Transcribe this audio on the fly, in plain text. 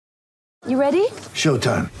You ready?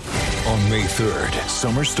 Showtime. On May 3rd,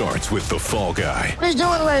 summer starts with The Fall Guy. Let's do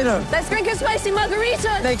it later. Let's drink a spicy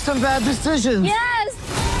margarita. Make some bad decisions.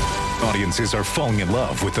 Yes! Audiences are falling in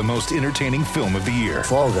love with the most entertaining film of the year.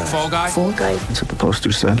 Fall Guy. Fall Guy? Fall guy. That's what the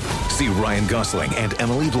poster said. See Ryan Gosling and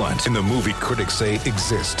Emily Blunt in the movie critics say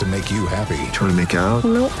exists to make you happy. Trying to make it out?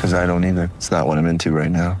 Nope. Because I don't either. It's not what I'm into right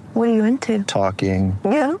now. What are you into? Talking.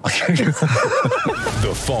 Yeah.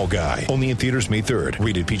 The Fall Guy. Only in theaters May 3rd.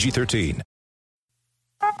 Rated PG-13.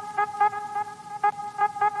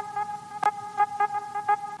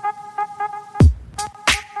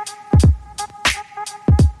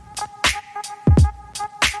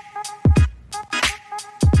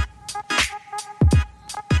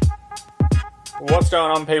 What's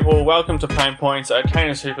going on, people? Welcome to Pain Points, a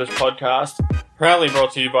Canis Hoopers podcast, proudly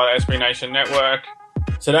brought to you by the SB Nation Network.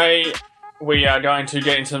 Today, we are going to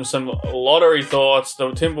get into some lottery thoughts. The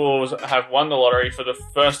Timberwolves have won the lottery for the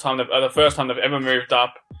first time they've ever moved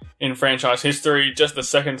up in franchise history. Just the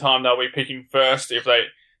second time they'll be picking first if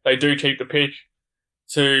they do keep the pick.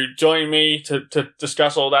 To join me to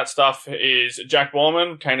discuss all that stuff is Jack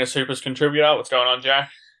Borman, Canis Hoopers contributor. What's going on, Jack?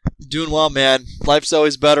 Doing well, man. Life's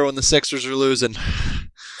always better when the Sixers are losing.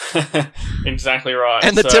 Exactly right.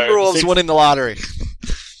 And the Timberwolves winning the lottery.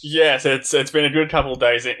 Yes, it's been a good couple of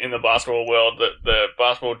days in the basketball world. The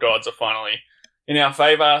basketball gods are finally in our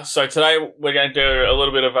favour. So today we're going to do a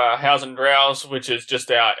little bit of hows and drows, which is just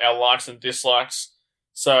our likes and dislikes.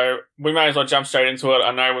 So we may as well jump straight into it.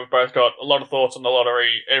 I know we've both got a lot of thoughts on the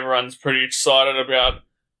lottery. Everyone's pretty excited about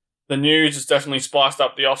the news. It's definitely spiced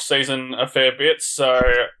up the off-season a fair bit. So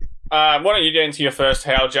why don't you get into your first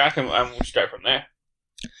how, Jack, and we'll just go from there.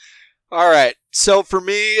 All right. So for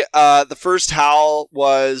me, the first howl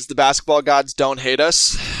was the basketball gods don't hate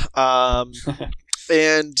us.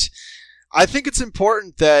 And I think it's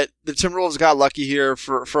important that the Timberwolves got lucky here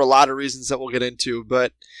for a lot of reasons that we'll get into.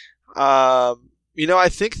 But, I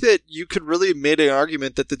think that you could really make an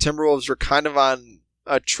argument that the Timberwolves were kind of on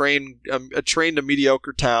a train to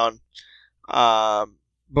mediocre town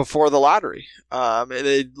before the lottery.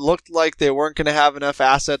 It looked like they weren't going to have enough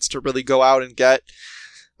assets to really go out and get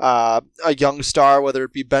a young star, whether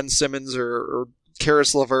it be Ben Simmons or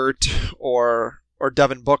Karis LeVert or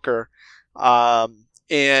Devin Booker.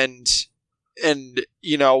 And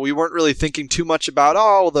we weren't really thinking too much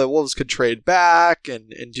about, the Wolves could trade back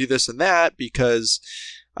and do this and that because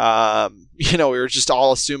we were just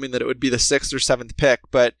all assuming that it would be the 6th or 7th pick.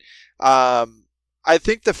 But I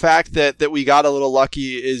think the fact that we got a little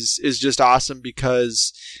lucky is just awesome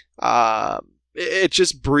because it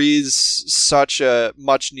just breathes such a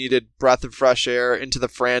much needed breath of fresh air into the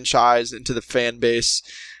franchise, into the fan base.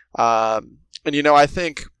 I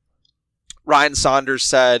think Ryan Saunders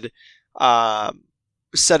said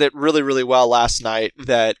it really, really well last night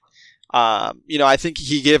that I think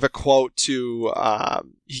he gave a quote to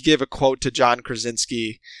John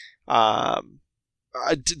Krasinski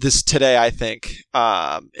this today, I think,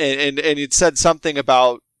 and it said something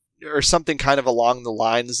about, or something kind of along the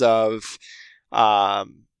lines of,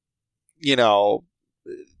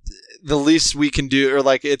 the least we can do, or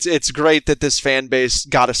like it's great that this fan base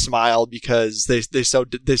got a smile because they so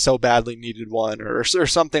badly needed one, or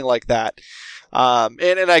something like that.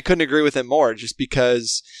 And I couldn't agree with him more, just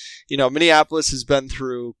because Minneapolis has been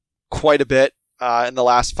through quite a bit in the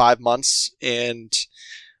last 5 months, and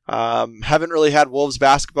haven't really had Wolves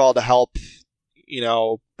basketball to help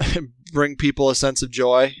bring people a sense of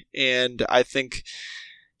joy. And I think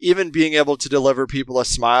even being able to deliver people a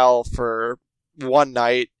smile for one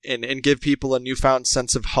night and give people a newfound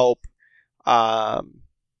sense of hope for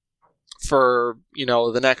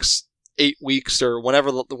the next 8 weeks or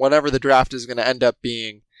whenever the draft is going to end up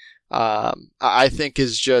being, I think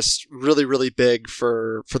is just really, really big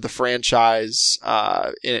for the franchise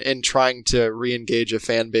in trying to re-engage a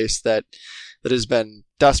fan base that has been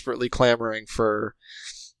desperately clamoring for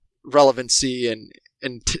relevancy and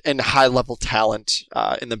high level talent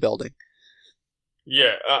in the building.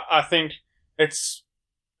 Yeah, I think it's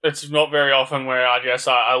not very often where I guess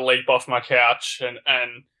I leap off my couch and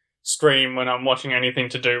scream when I'm watching anything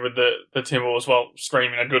to do with the Timberwolves. Well,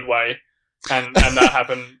 scream in a good way, and that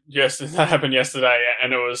happened. Yes, that happened yesterday,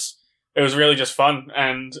 and it was really just fun,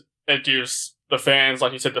 and it gives the fans,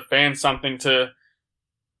 like you said, something to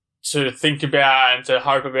think about and to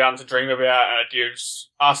hope about and to dream about, and it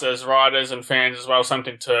gives us as writers and fans as well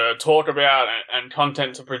something to talk about and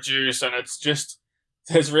content to produce, and it's just,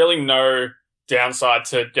 there's really no downside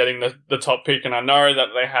to getting the top pick. And I know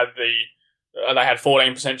that they had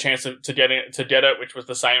 14% chance to get it, which was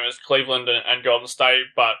the same as Cleveland and Golden State,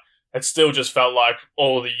 but it still just felt like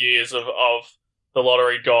all the years of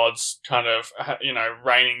lottery gods kind of,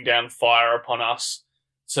 raining down fire upon us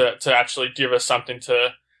to actually give us something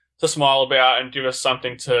to smile about and give us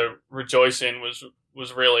something to rejoice in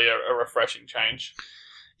was really a refreshing change.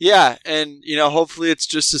 Yeah, and hopefully it's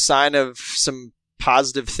just a sign of some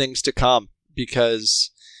positive things to come, because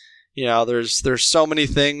there's so many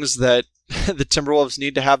things that the Timberwolves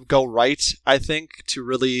need to have go right, I think, to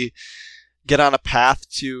really get on a path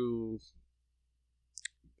to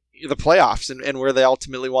the playoffs and where they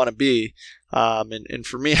ultimately want to be. And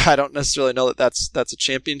for me, I don't necessarily know that that's a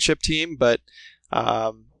championship team, but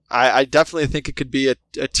I definitely think it could be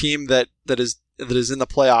a team that is in the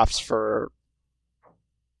playoffs for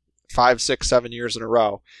 5, 6, 7 years in a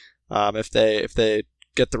row, if they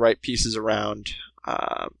get the right pieces around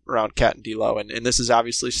Cat and D'Lo, and this is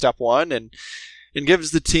obviously step one, and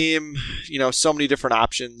gives the team so many different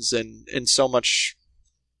options and so much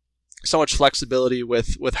flexibility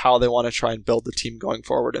with how they want to try and build the team going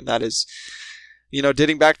forward. And that is,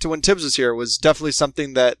 dating back to when Tibbs was here, was definitely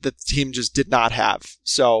something that the team just did not have.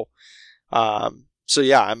 So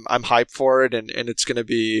yeah, I'm hyped for it, and it's gonna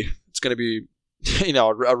be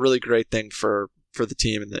a really great thing for the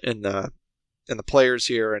team and the players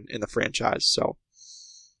here and in the franchise. So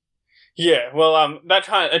yeah, well, it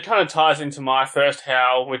kind of ties into my first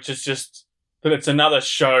how, which is just that it's another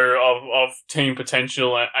show of team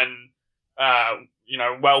potential and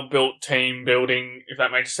well built team building, if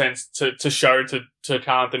that makes sense, to show to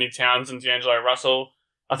Karl Anthony Towns and D'Angelo Russell.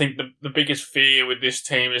 I think the biggest fear with this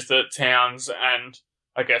team is that Towns and,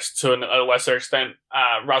 I guess to a lesser extent,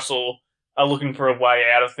 Russell are looking for a way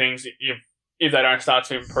out of things if they don't start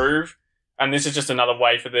to improve. And this is just another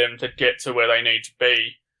way for them to get to where they need to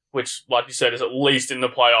be, which, like you said, is at least in the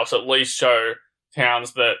playoffs, at least show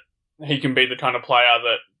Towns that he can be the kind of player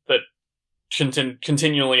that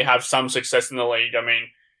continually have some success in the league. I mean,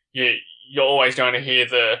 you're always going to hear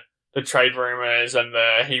the trade rumors and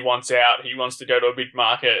he wants out, he wants to go to a big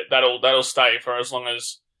market. That'll stay for as long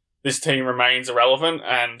as this team remains irrelevant,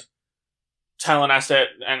 and talent asset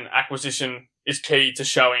and acquisition is key to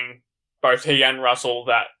showing both he and Russell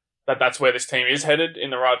that's where this team is headed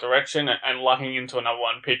in the right direction, and lucking into a number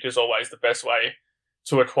one pick is always the best way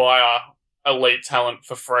to acquire elite talent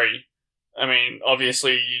for free. I mean,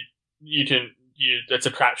 obviously it's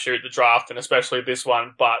a crapshoot, the draft, and especially this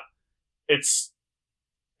one, but it's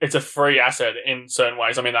a free asset in certain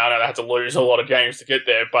ways. I mean, I know they had to lose a lot of games to get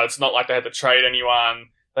there, but it's not like they had to trade anyone.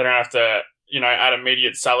 They don't have to, add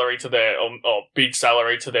immediate salary to their or big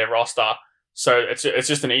salary to their roster. So it's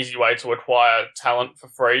just an easy way to acquire talent for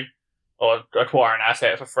free, or acquire an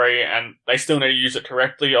asset for free, and they still need to use it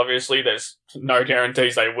correctly. Obviously, there's no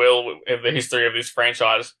guarantees they will. If the history of this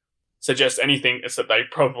franchise suggests anything, it's that they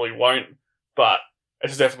probably won't, but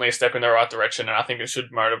it's definitely a step in the right direction, and I think it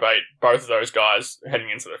should motivate both of those guys heading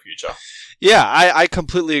into the future. Yeah, I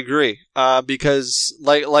completely agree, because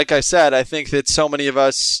like I said, I think that so many of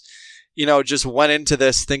us, just went into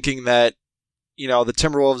this thinking that, the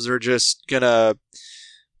Timberwolves are just gonna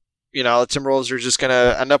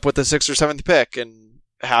end up with the 6th or 7th pick and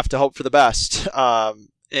have to hope for the best.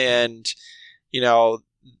 And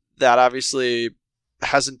that obviously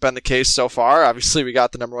hasn't been the case so far. Obviously, we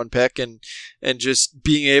got the number 1 pick, and just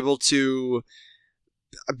being able to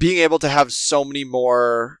have so many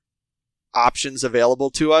more options available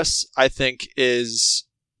to us, I think, is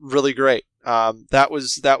really great. That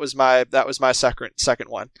was my second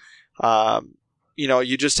one.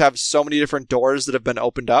 You just have so many different doors that have been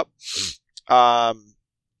opened up,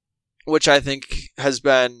 which I think has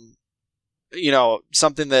been,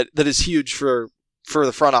 something that is huge for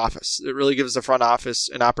the front office. It really gives the front office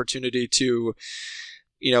an opportunity to,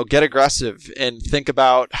 get aggressive and think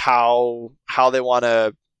about how they want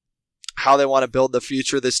to build the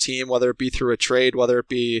future of this team, whether it be through a trade, whether it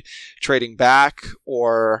be trading back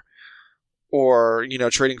or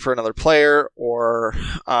trading for another player, or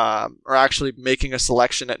actually making a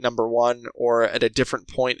selection at number 1 or at a different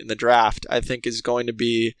point in the draft, I think is going to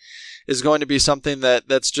be something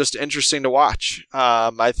that's just interesting to watch.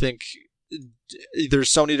 I think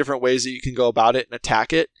there's so many different ways that you can go about it and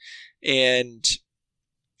attack it, and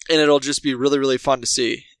it'll just be really, really fun to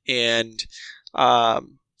see. And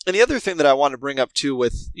the other thing that I want to bring up too,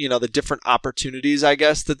 with the different opportunities, I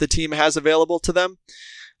guess, that the team has available to them,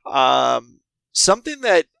 something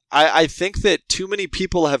that I think that too many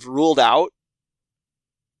people have ruled out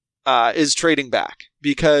is trading back,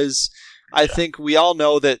 because I think we all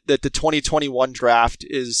know that the 2021 draft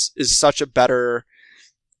is such a better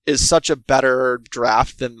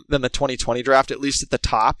draft than the 2020 draft, at least at the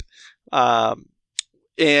top.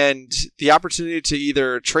 And the opportunity to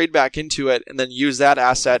either trade back into it and then use that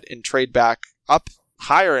asset and trade back up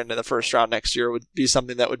higher into the first round next year would be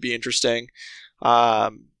something that would be interesting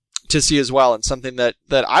to see as well, and something that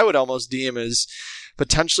I would almost deem as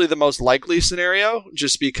potentially the most likely scenario,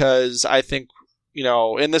 just because I think,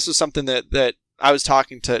 and this is something that I was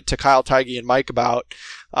talking to Kyle Teige and Mike about,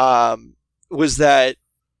 was that,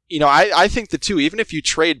 I think the two, even if you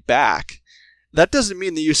trade back, that doesn't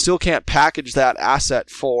mean that you still can't package that asset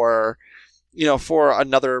for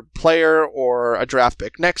another player or a draft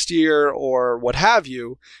pick next year or what have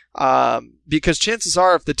you. Because chances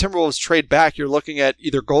are, if the Timberwolves trade back, you're looking at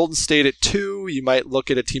either Golden State at 2, you might look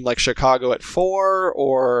at a team like Chicago at 4,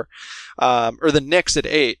 or the Knicks at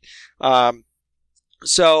 8.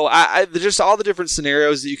 So just all the different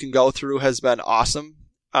scenarios that you can go through has been awesome.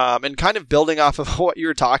 And kind of building off of what you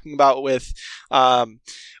were talking about with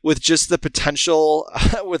just the potential,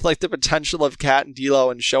 with like the potential of Cat and D'Lo,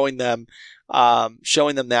 and showing them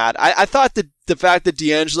that. I thought that the fact that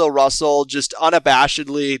D'Angelo Russell just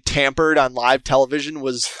unabashedly tampered on live television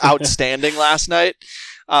was outstanding last night.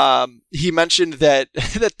 He mentioned that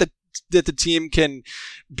the team can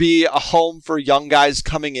be a home for young guys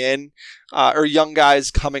coming in, or young guys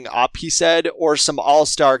coming up, he said, or some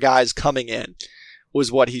all-star guys coming in, was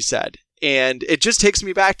what he said. And it just takes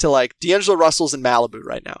me back to, like, D'Angelo Russell's in Malibu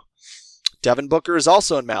right now. Devin Booker is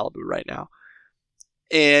also in Malibu right now.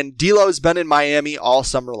 And D'Lo's been in Miami all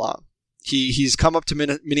summer long. He's come up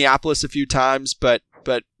to Minneapolis a few times, but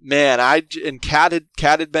man, Cat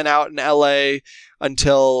had been out in LA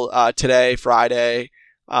until today, Friday.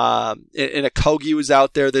 And Okogie was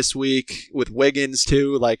out there this week with Wiggins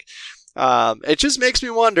too. Like, it just makes me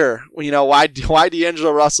wonder, why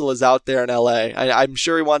D'Angelo Russell is out there in LA. I'm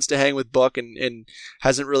sure he wants to hang with Book and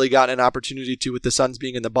hasn't really gotten an opportunity to, with the Suns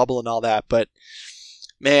being in the bubble and all that. But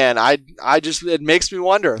man, it makes me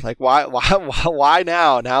wonder, like, why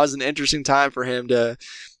now? Now is an interesting time for him to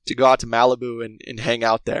go out to Malibu and hang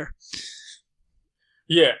out there.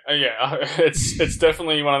 Yeah. It's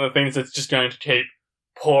definitely one of the things that's just going to keep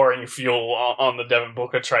pouring fuel on the Devin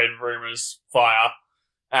Booker trade rumors fire.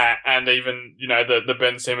 And even, the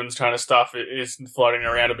Ben Simmons kind of stuff is floating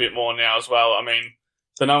around a bit more now as well. I mean,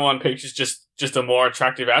 the number 1 pick is just a more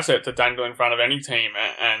attractive asset to dangle in front of any team,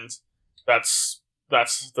 and that's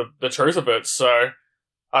the truth of it. So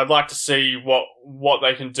I'd like to see what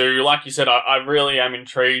they can do. Like you said, I really am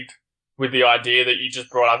intrigued with the idea that you just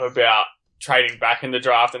brought up about trading back in the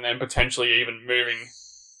draft and then potentially even moving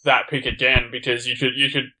that pick again, because you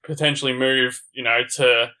could potentially move,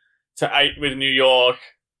 to 8 with New York,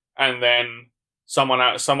 and then someone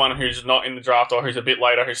who's not in the draft or who's a bit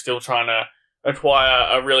later, who's still trying to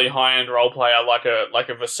acquire a really high-end role player like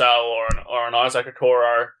a Vassell or an Isaac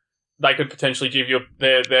Okoro, they could potentially give you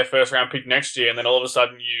their first-round pick next year, and then all of a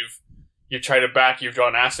sudden you've traded back, you've got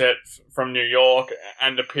an asset from New York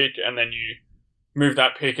and a pick, and then you move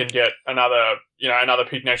that pick and get another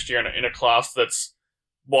pick next year in a class that's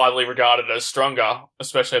widely regarded as stronger,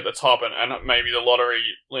 especially at the top, and maybe the lottery,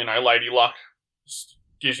 Lady Luck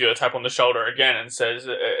gives you a tap on the shoulder again and says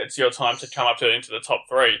it's your time to come up into the top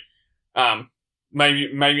 3.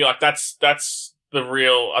 Maybe like that's the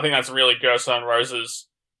real. I think that's really Gerson Rose's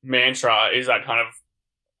mantra, is that kind of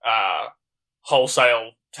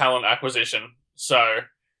wholesale talent acquisition. So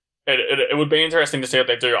it would be interesting to see what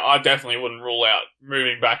they do. I definitely wouldn't rule out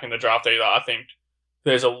moving back in the draft either. I think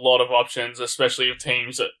there's a lot of options, especially if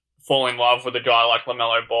teams that fall in love with a guy like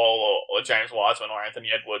LaMelo Ball or James Wiseman or Anthony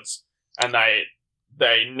Edwards, and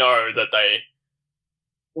they know that they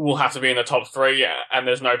will have to be in the top 3, and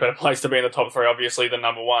there's no better place to be in the top 3, obviously, than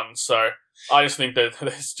number 1. So I just think that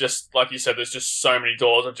there's just, like you said, there's just so many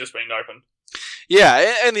doors have just been opened.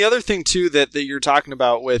 Yeah, and the other thing, too, that you're talking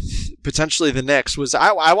about with potentially the Knicks was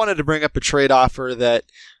I wanted to bring up a trade offer that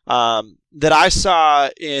I saw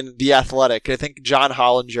in The Athletic. I think John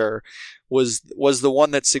Hollinger was the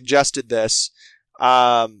one that suggested this,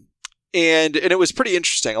 and it was pretty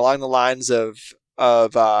interesting along the lines of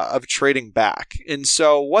trading back. And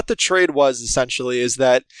so what the trade was essentially is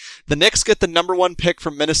that the Knicks get the number 1 pick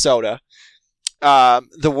from Minnesota.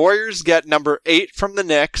 The Warriors get number 8 from the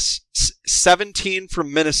Knicks, 17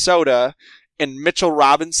 from Minnesota, and Mitchell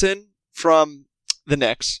Robinson from the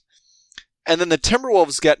Knicks. And then the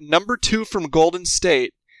Timberwolves get number 2 from Golden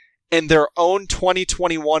State and their own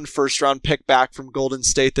 2021 first-round pick back from Golden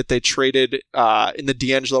State that they traded in the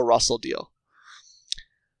D'Angelo Russell deal.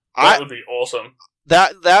 That would be awesome.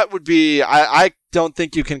 That would be... I don't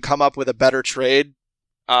think you can come up with a better trade,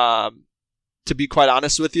 to be quite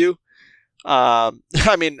honest with you.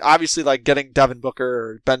 I mean, obviously, like getting Devin Booker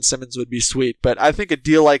or Ben Simmons would be sweet, but I think a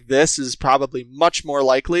deal like this is probably much more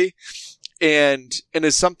likely, and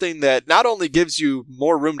is something that not only gives you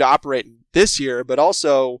more room to operate this year, but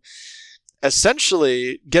also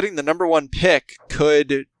essentially getting the number 1 pick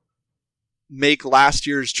could make last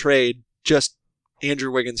year's trade just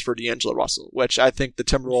Andrew Wiggins for D'Angelo Russell, which I think the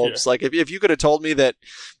Timberwolves, like if you could have told me that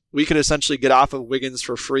we could essentially get off of Wiggins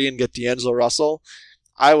for free and get D'Angelo Russell,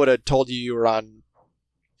 I would have told you were on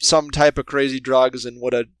some type of crazy drugs and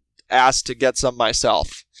would have asked to get some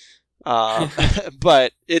myself.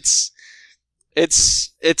 But it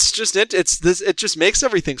just makes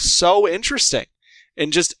everything so interesting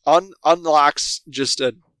and just unlocks just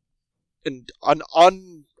like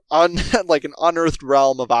an unearthed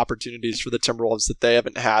realm of opportunities for the Timberwolves that they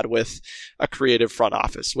haven't had with a creative front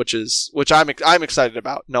office, which I'm excited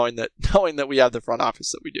about, knowing that we have the front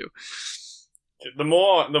office that we do. The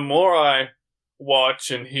more I watch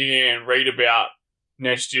and hear and read about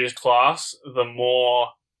next year's class, the more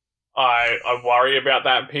I worry about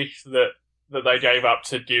that pick that they gave up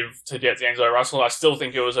to get D'Angelo Russell. I still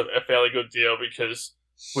think it was a fairly good deal because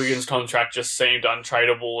Wiggins' contract just seemed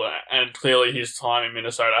untradeable, and clearly his time in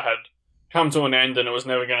Minnesota had come to an end, and it was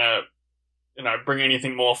never going to, bring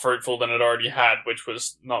anything more fruitful than it already had, which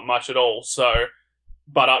was not much at all. So,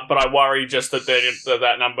 but I worry just that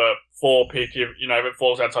that number 4 pick, if it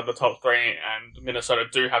falls outside the top 3, and Minnesota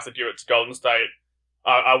do have to give it to Golden State,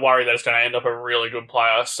 I worry that it's going to end up a really good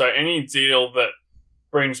player. So any deal that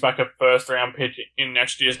brings back a first round pick in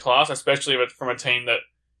next year's class, especially if it's from a team that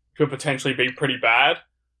could potentially be pretty bad,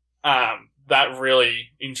 that really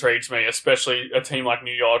intrigues me, especially a team like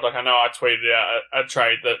New York. Like, I know I tweeted out a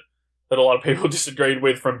trade that a lot of people disagreed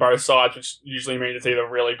with from both sides, which usually means it's either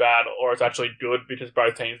really bad or it's actually good because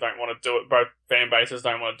both teams don't want to do it. Both fan bases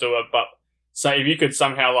don't want to do it. But say if you could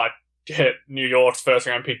somehow get New York's first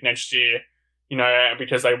round pick next year,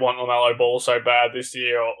 because they want LaMelo Ball so bad this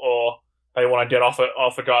year, or they want to get off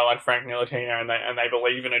a guy like Frank Ntilikina and they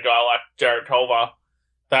believe in a guy like Jarrett Culver,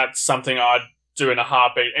 that's something I'd do in a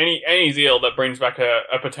heartbeat. Any deal that brings back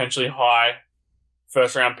a potentially high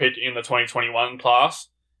first round pick in the 2021 class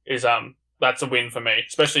is that's a win for me.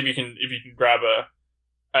 Especially if you can grab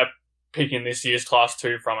a pick in this year's class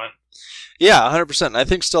too from it. Yeah, 100%. I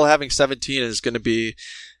think still having 17 is going to be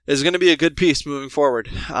a good piece moving forward,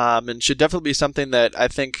 and should definitely be something that I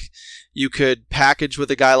think you could package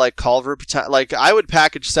with a guy like Culver. Like, I would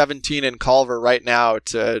package 17 and Culver right now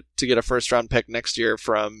to get a first round pick next year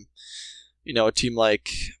from a team like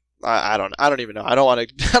I don't even know. I don't want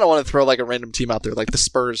to throw like a random team out there like the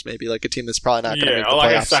Spurs, maybe like a team that's probably not going to make the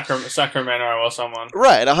playoffs. Like a Sacramento or someone.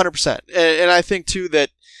 Right, 100%. And I think too that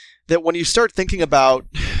when you start thinking about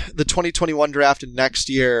the 2021 draft and next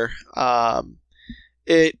year,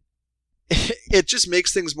 it just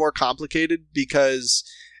makes things more complicated because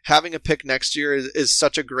having a pick next year is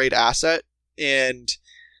such a great asset, and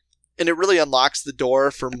it really unlocks the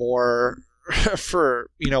door for more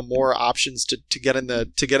more options to get in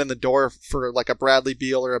the door for like a Bradley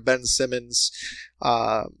Beal or a Ben Simmons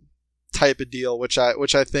type of deal, which I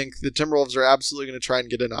think the Timberwolves are absolutely going to try and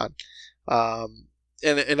get in on.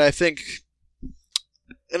 And I think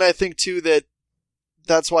too that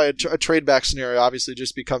that's why a trade back scenario obviously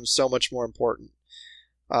just becomes so much more important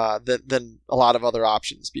than a lot of other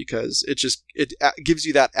options, because it gives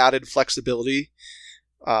you that added flexibility,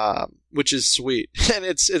 which is sweet. And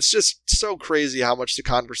it's just so crazy how much the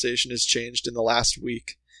conversation has changed in the last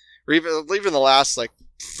week, or even the last like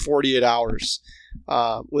 48 hours,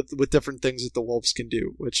 with different things that the Wolves can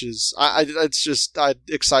do, which is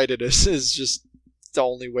excited is just the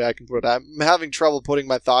only way I can put it. I'm having trouble putting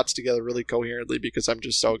my thoughts together really coherently because I'm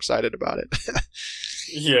just so excited about it.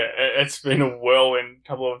 Yeah, it's been a whirlwind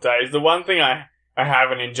couple of days. The one thing I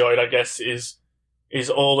haven't enjoyed, I guess, is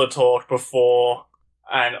all the talk before.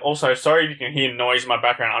 And also, sorry if you can hear noise in my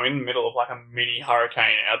background. I'm in the middle of like a mini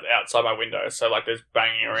hurricane outside my window, so like there's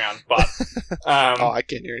banging around. But I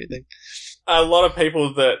can't hear anything. A lot of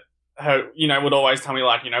people that would always tell me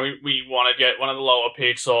like, we want to get one of the lower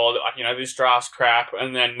picks, or like, this draft's crap.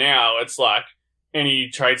 And then now it's like any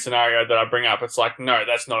trade scenario that I bring up, it's like, no,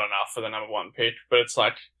 that's not enough for the number 1 pick. But it's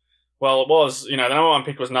like, well, it was, the number 1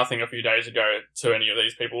 pick was nothing a few days ago to any of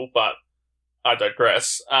these people, but I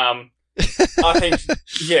digress. I think,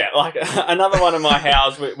 yeah, like another one in my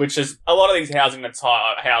house, which is a lot of these house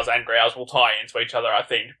and grouse will tie into each other, I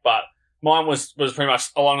think. But mine was pretty much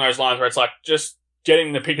along those lines where it's like just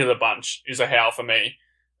getting the pick of the bunch is a how for me.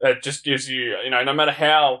 That just gives you, no matter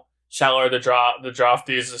how shallow the draft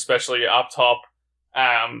is, especially up top,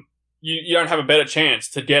 you don't have a better chance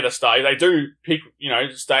to get a star. They do pick,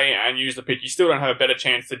 stay and use the pick. You still don't have a better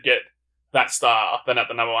chance to get that star than at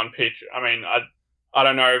the number 1 pick. I mean, I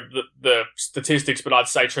don't know the statistics, but I'd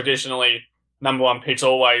say traditionally number 1 picks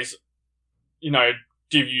always,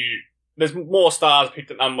 give you there's more stars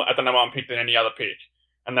picked at the number one pick than any other pick,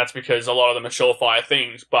 and that's because a lot of them are surefire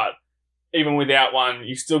things. But even without one,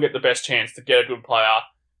 you still get the best chance to get a good player,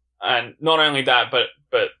 and not only that, but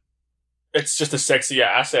it's just a sexier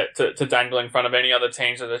asset to dangle in front of any other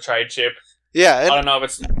teams as a trade chip. Yeah, I don't know if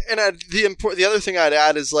it's... And the other thing I'd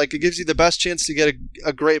add is, like, it gives you the best chance to get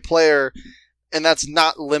a great player, and that's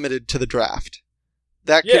not limited to the draft.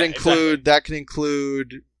 That could include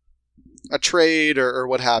a trade or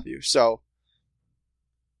what have you. So,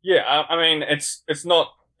 yeah, I mean, it's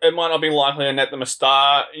not. It might not be likely to net them a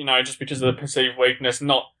star, just because of the perceived weakness,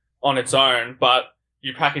 not on its own. But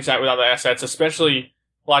you package that with other assets, especially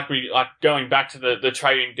like going back to the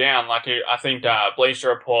trading down. Like I think Bleacher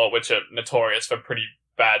Report, which are notorious for pretty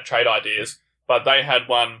bad trade ideas, but they had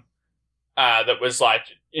one that was like,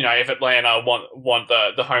 if Atlanta want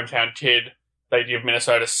the hometown kid, they give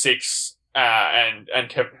Minnesota 6 and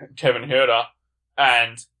Kevin Huerter,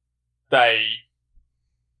 and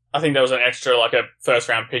I think there was an extra, like a first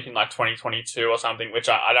round pick in like 2022 or something, which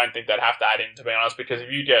I don't think they'd have to add in, to be honest, because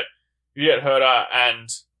if you get Huerter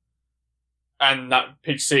and that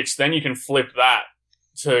pick 6, then you can flip that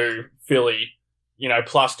to Philly,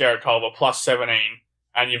 plus Derek Culver, plus 17,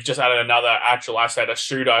 and you've just added another actual asset, a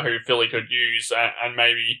shooter who Philly could use, and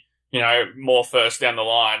maybe, more first down the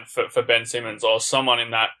line for Ben Simmons or someone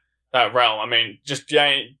in that realm. I mean, just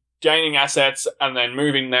gaining assets and then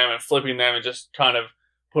moving them and flipping them and just kind of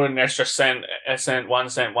put an extra cent, 1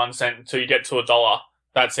 cent until you get to $1.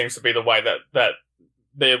 That seems to be the way that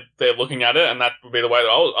they're looking at it, and that would be the way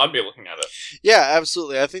that I'd be looking at it. Yeah,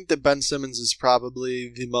 absolutely. I think that Ben Simmons is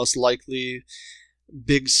probably the most likely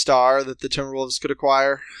big star that the Timberwolves could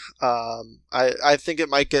acquire. I think it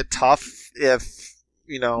might get tough if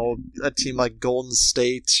a team like Golden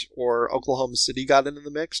State or Oklahoma City got into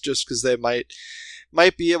the mix, just because they might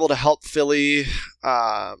be able to help Philly.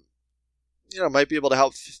 Might be able to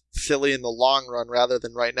help Philly in the long run rather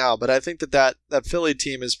than right now. But I think that Philly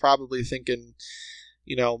team is probably thinking,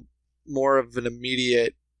 more of an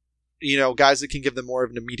immediate, guys that can give them more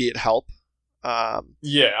of an immediate help.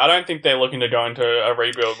 Yeah, I don't think they're looking to go into a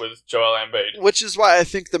rebuild with Joel Embiid. Which is why I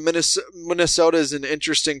think the Minnesota is an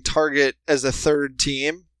interesting target as a third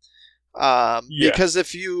team. Because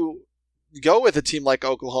if you go with a team like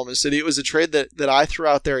Oklahoma City, it was a trade that I threw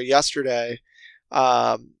out there yesterday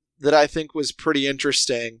that I think was pretty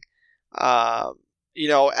interesting. At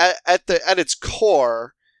its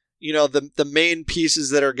core, the main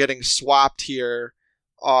pieces that are getting swapped here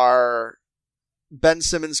are Ben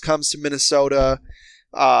Simmons comes to Minnesota.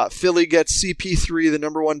 Philly gets CP3, the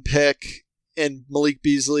number 1 pick, and Malik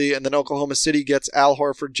Beasley, and then Oklahoma City gets Al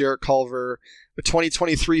Horford, Jarrett Culver, a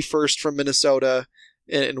 2023 first from Minnesota,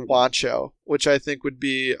 and Wancho, which I think would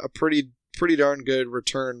be a pretty darn good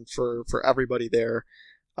return for everybody there.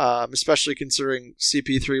 Especially considering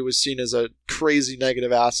CP3 was seen as a crazy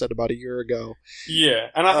negative asset about a year ago. Yeah,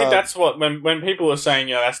 and I think that's what, when people are saying,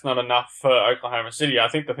 that's not enough for Oklahoma City, I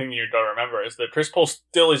think the thing you've got to remember is that Chris Paul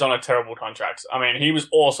still is on a terrible contract. I mean, he was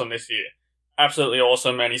awesome this year. Absolutely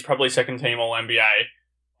awesome, and he's probably second team All-NBA,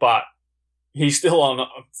 but he's still on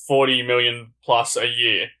 $40 million plus a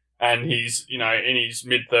year, and he's, in his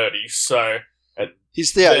mid-30s, so...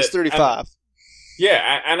 He's 35.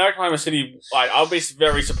 And Oklahoma City, I'll be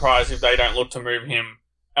very surprised if they don't look to move him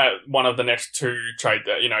at one of the next 2 trade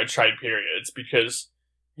periods, because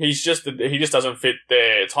he just doesn't fit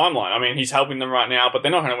their timeline. I mean, he's helping them right now, but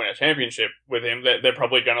they're not going to win a championship with him. They're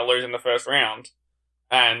probably going to lose in the first round.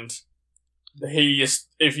 And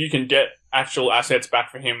if you can get actual assets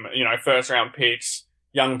back for him, first round picks,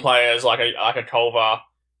 young players like a Culver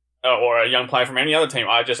or a young player from any other team,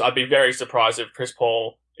 I'd be very surprised if Chris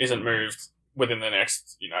Paul isn't moved within the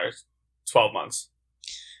next, 12 months.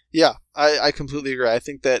 Yeah, I completely agree. I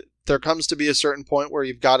think that there comes to be a certain point where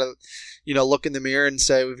you've got to, look in the mirror and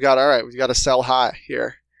say, we've got to sell high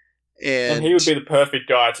here. And he would be the perfect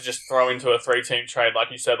guy to just throw into a 3-team trade,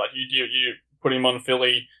 like you said. Like you put him on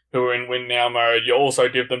Philly, who are in win now mode. You also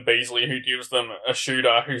give them Beasley, who gives them a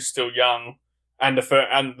shooter who's still young, and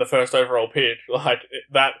the first overall pick. Like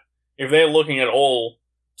that, if they're looking at all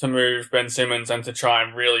to move Ben Simmons and to try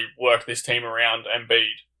and really work this team around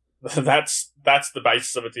Embiid, that's the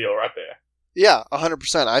basis of a deal right there. Yeah,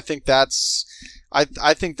 100%. I think that's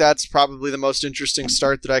probably the most interesting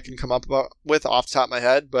start that I can come up with off the top of my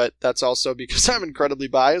head, but that's also because I'm incredibly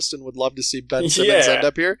biased and would love to see Ben Simmons end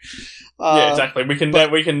up here. Yeah, exactly. We can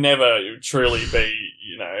never truly be,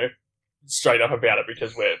 straight up about it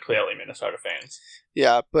because we're clearly Minnesota fans.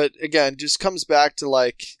 Yeah, but again, just comes back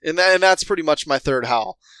to and that's pretty much my third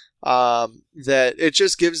howl. That it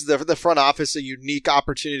just gives the front office a unique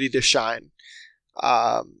opportunity to shine.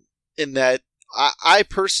 in that I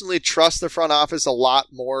personally trust the front office a lot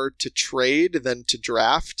more to trade than to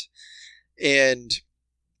draft. And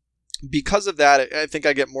because of that, I think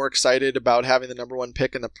I get more excited about having the number one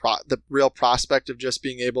pick and the real prospect of just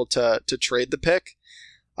being able to trade the pick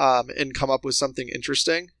and come up with something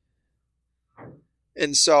interesting.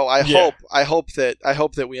 And so I hope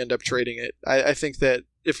that we end up trading it. I think that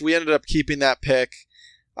if we ended up keeping that pick,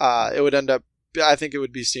 it would end up, I think it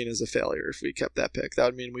would be seen as a failure if we kept that pick. That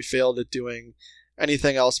would mean we failed at doing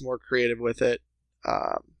anything else more creative with it.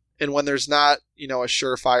 And when there's not, a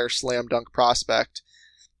surefire slam dunk prospect,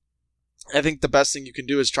 I think the best thing you can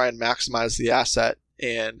do is try and maximize the asset.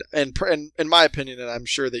 And in my opinion, and I'm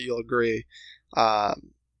sure that you'll agree,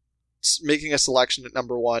 making a selection at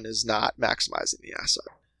number one is not maximizing the asset.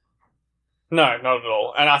 No, not at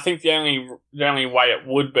all. And I think the only way it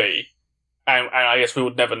would be, and I guess we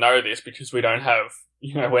would never know this because we don't have,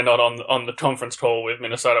 we're not on the conference call with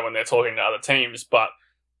Minnesota when they're talking to other teams, but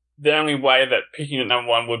the only way that picking at number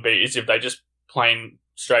one would be is if they just plain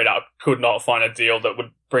straight up could not find a deal that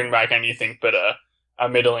would bring back anything but a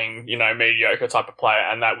middling, mediocre type of player,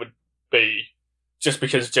 and that would be just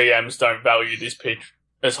because GMs don't value this pick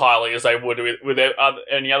as highly as they would with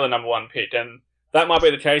any other number one pick. And that might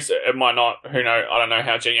be the case. It might not. Who knows? I don't know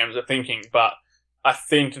how GMs are thinking, but I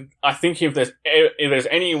think if there's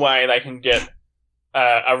any way they can get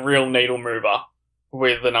a real needle mover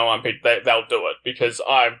with the number one pick, they'll do it, because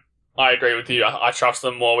I agree with you. I trust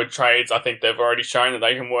them more with trades. I think they've already shown that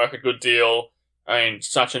they can work a good deal. I mean,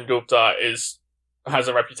 Sachin Gupta has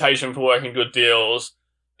a reputation for working good deals.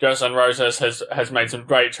 Gerson Rosas has made some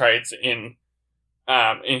great trades in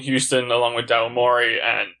Houston along with Daryl Morey,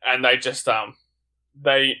 and they just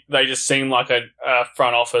they just seem like a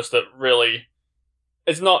front office that really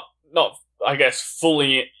is not I guess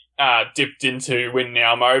fully dipped into win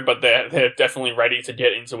now mode, but they're definitely ready to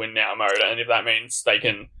get into win now mode. And if that means they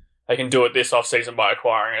can do it this offseason by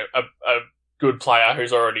acquiring a good player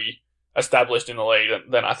who's already established in the league,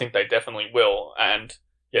 then I think they definitely will. And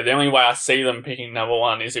yeah, the only way I see them picking number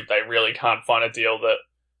one is if they really can't find a deal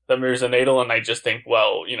that moves the needle, and they just think,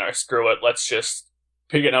 well, screw it, let's just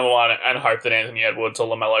pick at number one and hope that Anthony Edwards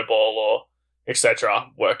or LaMelo Ball or etc.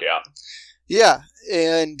 work out. Yeah,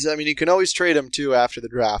 and I mean, you can always trade him too after the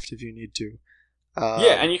draft if you need to.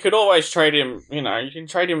 Yeah, and you could always trade him, you can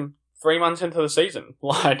trade him 3 months into the season.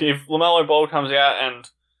 Like, if LaMelo Ball comes out and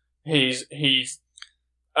he's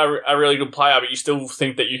a really good player, but you still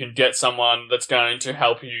think that you can get someone that's going to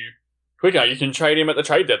help you quicker, you can trade him at the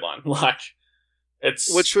trade deadline. Like, has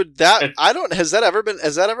that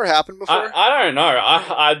ever happened before? I don't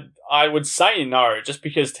know. I would say no, just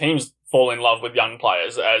because teams fall in love with young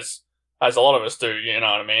players as a lot of us do, you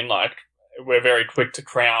know what I mean? Like, we're very quick to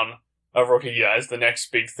crown a rookie as the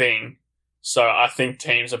next big thing. So I think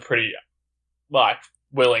teams are pretty,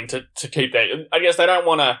 willing to keep that. I guess you don't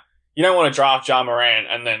want to draft Ja Morant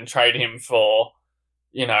and then trade him for,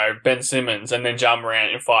 Ben Simmons, and then Ja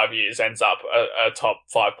Morant in 5 years ends up a top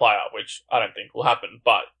 5 player, which I don't think will happen.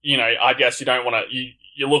 But, I guess you don't want to,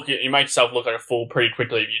 you make yourself look like a fool pretty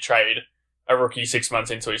quickly if you trade a rookie 6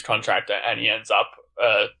 months into his contract and he ends up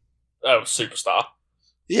a superstar.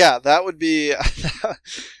 Yeah, that would be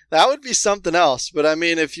something else. But I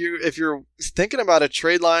mean, if you're thinking about a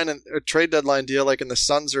trade line and a trade deadline deal, like, and the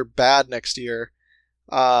Suns are bad next year,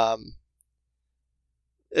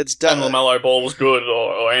 it's definitely, and LaMelo Ball was good,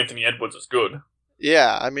 or Anthony Edwards is good.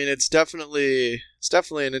 Yeah, I mean, it's definitely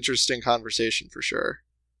an interesting conversation for sure.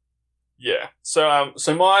 Yeah. So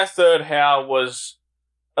my third how was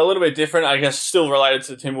a little bit different, I guess, still related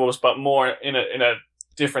to the Timberwolves, but more in a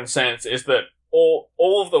different sense, is that all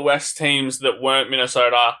of the West teams that weren't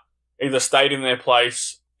Minnesota either stayed in their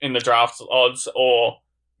place in the draft odds or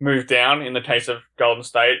moved down in the case of Golden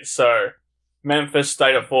State. So Memphis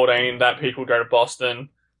stayed at 14, that pick will go to Boston.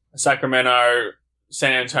 Sacramento,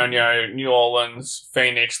 San Antonio, New Orleans,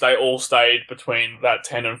 Phoenix, they all stayed between that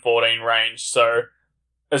 10 and 14 range. So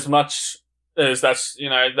as much as that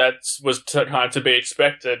was kind of to be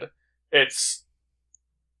expected, it's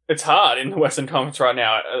hard in the Western Conference right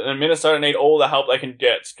now. And Minnesota need all the help they can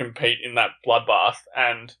get to compete in that bloodbath.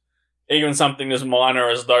 And even something as minor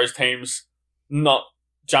as those teams not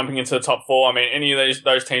jumping into the top 4. I mean, any of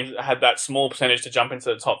those teams had that small percentage to jump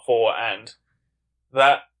into the top 4, and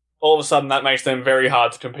that all of a sudden that makes them very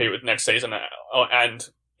hard to compete with next season and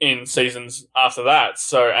in seasons after that.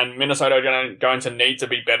 So, and Minnesota are going to need to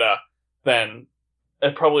be better than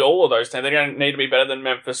probably all of those teams. They're going to need to be better than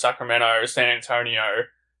Memphis, Sacramento, San Antonio,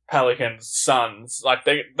 Pelicans, Suns. Like,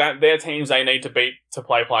 they're teams they need to beat to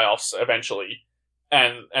play playoffs eventually.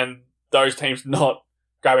 And those teams not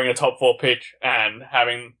grabbing a top 4 pick and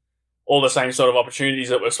having all the same sort of opportunities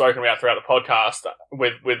that we've spoken about throughout the podcast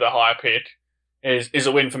with the higher pick is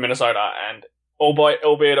a win for Minnesota. And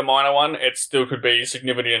albeit a minor one, it still could be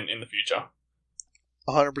significant in the future.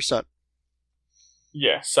 100%.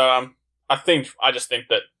 Yeah, so I just think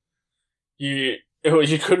that you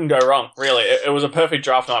couldn't go wrong, really. It was a perfect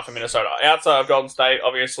draft night for Minnesota. Outside of Golden State,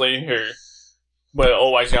 obviously, who we're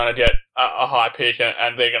always going to get a high pick,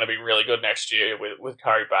 and they're going to be really good next year with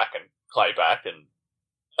Curry back and Clay back and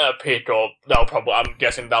a pick, or I'm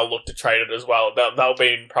guessing they'll look to trade it as well. They'll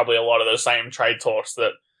be in probably a lot of those same trade talks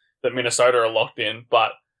that Minnesota are locked in,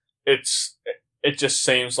 but it just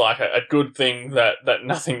seems like a good thing that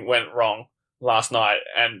nothing went wrong last night,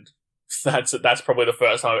 and that's probably the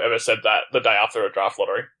first time I've ever said that the day after a draft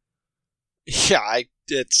lottery. Yeah,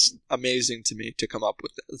 it's amazing to me to come up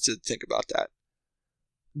with it, to think about that.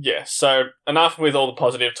 Yeah, so enough with all the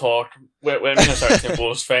positive talk. We're Minnesota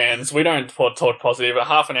Timberwolves fans. We don't talk positive, but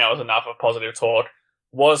half an hour is enough of positive talk.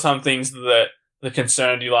 What are some things that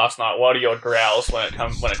concerned you last night? What are your growls when it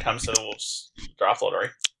comes to the Wolves draft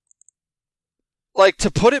lottery? Like, to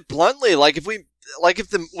put it bluntly, if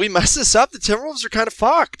we mess this up, the Timberwolves are kind of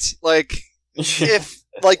fucked. If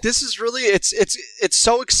this is really it's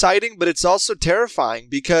so exciting, but it's also terrifying,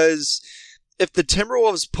 because if the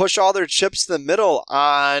Timberwolves push all their chips to the middle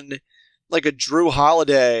on like a Drew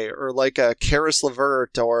Holiday or like a Karis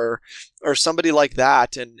LeVert or somebody like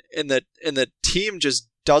that, and the team just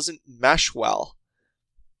doesn't mesh well,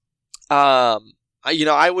 I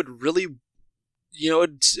would really,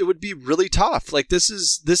 it would be really tough. Like, this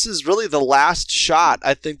is really the last shot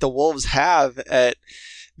I think the Wolves have at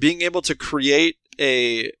being able to create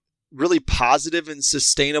a really positive and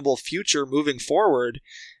sustainable future moving forward.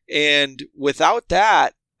 And without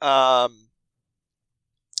that,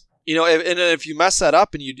 if you mess that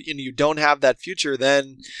up and you don't have that future,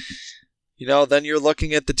 then you're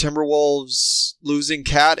looking at the Timberwolves losing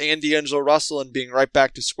Cat and D'Angelo Russell and being right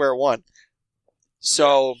back to square one.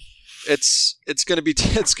 So it's going to be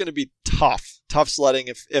tough sledding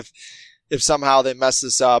if somehow they mess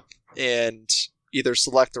this up and either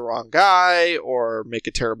select the wrong guy or make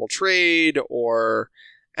a terrible trade or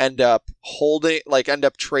end up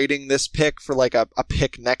trading this pick for like a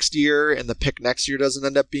pick next year, and the pick next year doesn't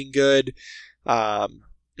end up being good. And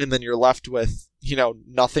then you're left with,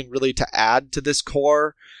 nothing really to add to this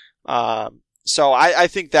core. So I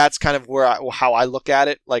think that's kind of how I look at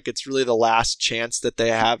it. Like, it's really the last chance that they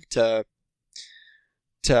have to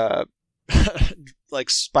like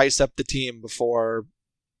spice up the team before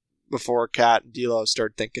Cat and D'Lo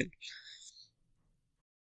start thinking.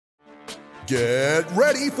 Get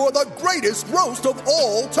ready for the greatest roast of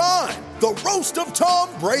all time, the Roast of Tom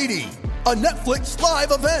Brady, a Netflix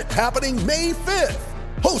live event happening May 5th.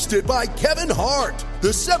 Hosted by Kevin Hart, the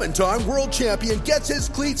 7-time world champion gets his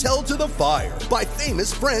cleats held to the fire by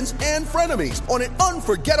famous friends and frenemies on an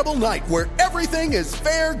unforgettable night where everything is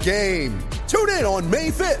fair game. Tune in on May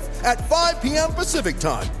 5th at 5 p.m. Pacific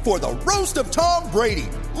time for the Roast of Tom Brady,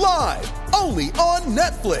 live only on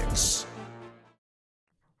Netflix.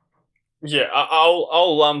 Yeah,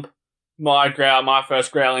 I'll lump my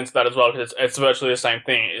first growl into that as well, because it's virtually the same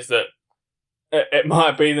thing. Is that it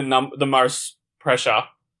might be the most pressure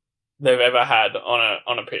they've ever had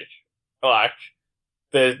on a pitch. Like,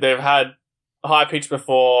 they've had high pitch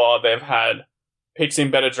before, they've had picks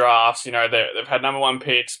in better drafts. They've had number one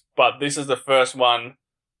picks, but this is the first one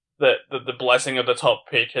that the blessing of the top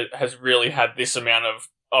pick has really had this amount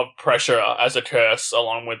of pressure as a curse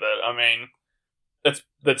along with it. I mean, it's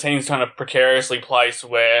the team's kind of precariously placed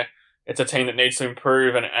where it's a team that needs to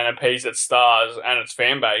improve and appease its stars and its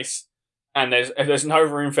fan base. And there's no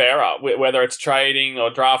room for error, whether it's trading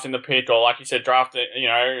or drafting the pick, or like you said, trading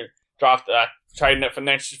it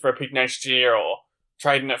for a pick next year, or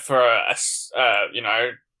trading it for a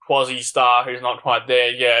quasi star who's not quite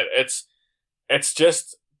there yet. It's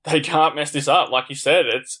just, they can't mess this up. Like you said,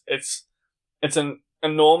 it's an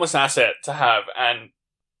enormous asset to have, and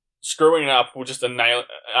screwing it up will just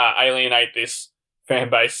alienate this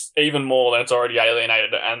fan base even more than it's already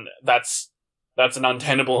alienated, and that's an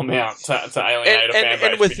untenable amount to alienate a fan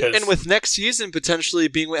base. And with next season potentially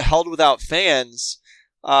being held without fans,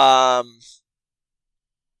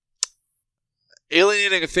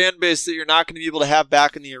 alienating a fan base that you're not going to be able to have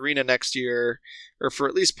back in the arena next year, or for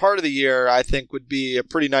at least part of the year, I think would be a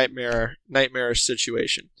pretty nightmarish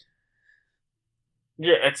situation.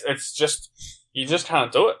 Yeah, it's just, you just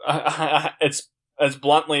can't do it. It's as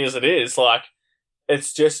bluntly as it is. Like,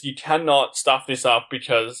 it's just, you cannot stuff this up,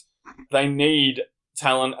 because they need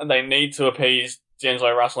talent and they need to appease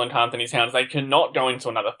D'Angelo Russell and Anthony Towns. They cannot go into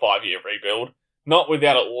another 5-year rebuild. not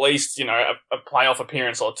without at least, a playoff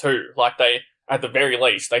appearance or two. Like at the very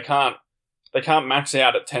least, they can't max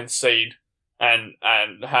out at 10th seed and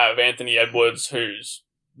have Anthony Edwards, who's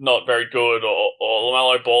not very good, or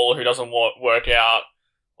LaMelo Ball, who doesn't work out,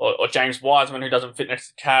 or James Wiseman, who doesn't fit next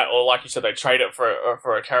to Cat, or like you said, they trade it for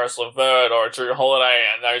a Karis LeVert or a Drew Holiday,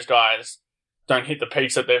 and those guys don't hit the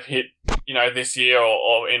peaks that they've hit, this year,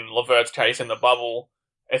 or in LeVert's case in the bubble.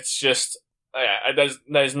 It's just,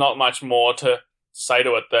 there's not much more to say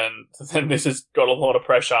to it than this has got a lot of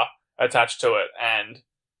pressure attached to it, and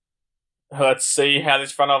let's see how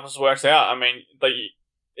this front office works out. I mean,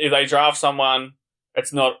 if they draft someone,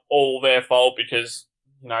 it's not all their fault, because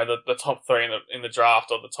the top 3 in the draft,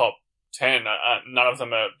 or the top 10, none of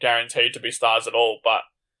them are guaranteed to be stars at all. But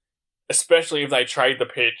especially if they trade the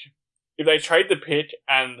pick,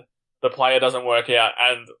 and the player doesn't work out,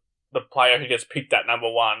 and the player who gets picked at number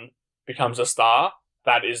 1 becomes a star,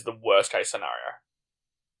 that is the worst case scenario.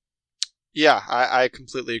 Yeah, I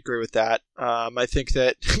completely agree with that. I think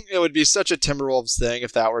that it would be such a Timberwolves thing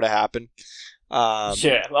if that were to happen.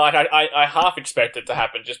 Yeah, like I half expect it to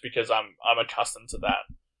happen just because I'm accustomed to that.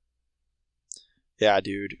 Yeah,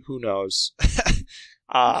 dude, who knows?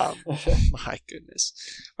 My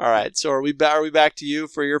goodness. All right, so are we back to you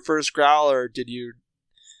for your first growl, or did you?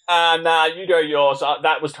 Nah, you go yours.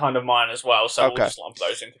 That was kind of mine as well, so okay. We'll just lump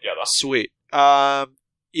those in together. Sweet.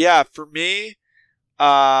 Yeah, for me,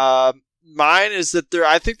 mine is that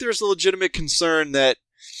I think there's a legitimate concern that,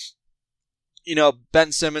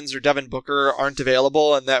 Ben Simmons or Devin Booker aren't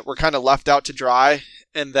available, and that we're kind of left out to dry,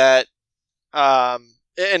 and that,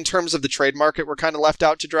 in terms of the trade market, we're kind of left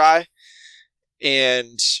out to dry,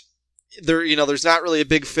 and there's not really a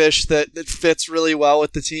big fish that fits really well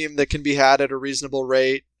with the team that can be had at a reasonable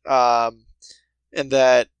rate, and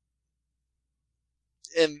that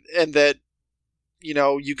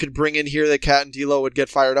you could bring in here that Cat and D'Lo would get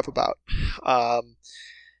fired up about.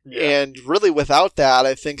 And really without that,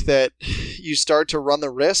 I think that you start to run the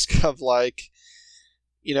risk of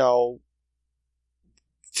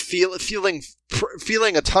feeling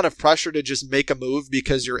a ton of pressure to just make a move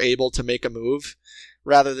because you're able to make a move,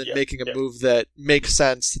 rather than making a move that makes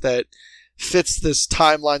sense, that fits this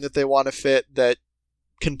timeline that they want to fit, that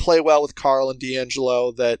can play well with Karl and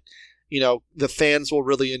D'Angelo, that the fans will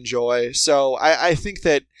really enjoy. So I think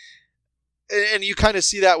that, and you kind of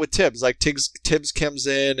see that with Tibbs. Like Tibbs comes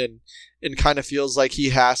in and kind of feels like he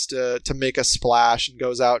has to make a splash, and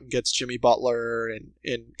goes out and gets Jimmy Butler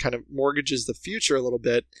and kind of mortgages the future a little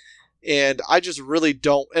bit. And I just really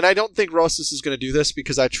don't, and I don't think Rosas is going to do this,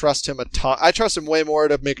 because I trust him a ton. I trust him way more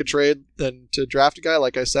to make a trade than to draft a guy,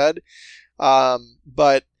 like I said.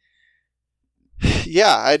 But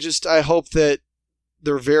yeah, I hope that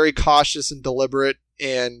they're very cautious and deliberate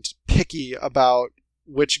and picky about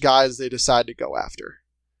which guys they decide to go after.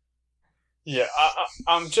 Yeah,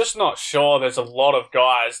 I'm just not sure there's a lot of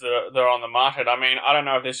guys that are on the market. I mean, I don't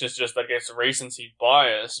know if this is just, recency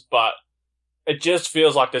bias, but it just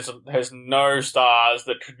feels like there's no stars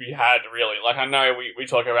that could be had, really. Like, I know we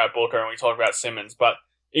talk about Booker and we talk about Simmons, but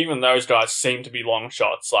even those guys seem to be long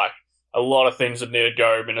shots. Like, a lot of things would need to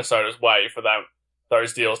go Minnesota's way for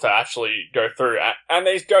those deals to actually go through. And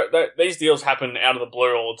these deals happen out of the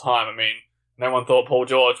blue all the time. I mean, no one thought Paul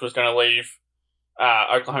George was going to leave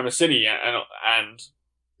Oklahoma City, and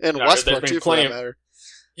Westbrook too, for that matter.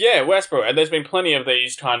 Yeah, Westbrook. And there's been plenty of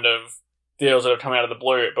these kind of deals that have come out of the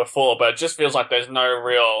blue before, but it just feels like there's no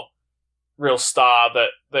real star that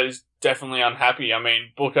is definitely unhappy. I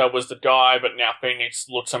mean, Booker was the guy, but now Phoenix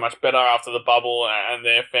looks so much better after the bubble, and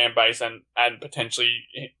their fan base and potentially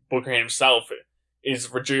Booker himself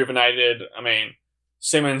is rejuvenated. I mean,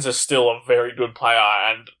 Simmons is still a very good player,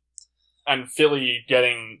 and Philly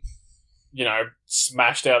getting,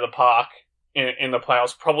 smashed out of the park in the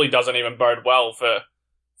playoffs probably doesn't even bode well for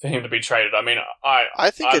him to be traded. I mean,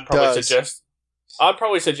 I'd probably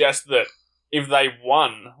suggest that if they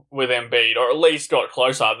won with Embiid, or at least got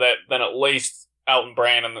closer, then at least Elton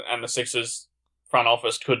Brand and the Sixers front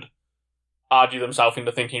office could argue themselves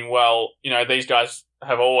into thinking, well, these guys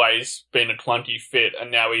have always been a clunky fit,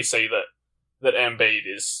 and now we see that Embiid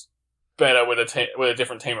is better with a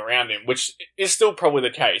different team around him, which is still probably the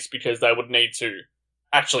case, because they would need to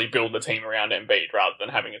actually build the team around Embiid rather than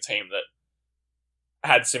having a team that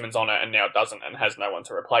had Simmons on it and now it doesn't and has no one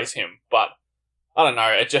to replace him. But I don't know,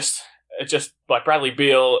 it just like Bradley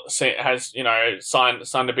Beal has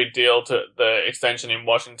signed a big deal to the extension in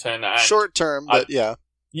Washington, and short term, but yeah,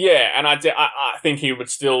 and I think he would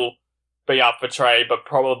still be up for trade, but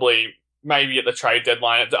probably maybe at the trade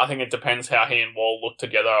deadline. I think it depends how he and Wall look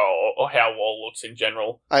together, or how Wall looks in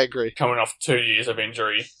general. I agree. Coming off 2 years of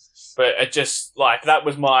injury. But it just, like, that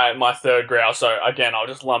was my third growl. So again, I'll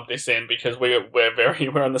just lump this in because we're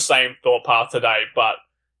on the same thought path today. But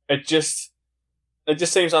it just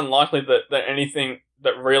seems unlikely that anything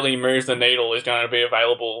that really moves the needle is going to be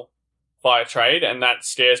available via trade, and that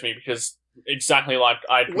scares me because exactly like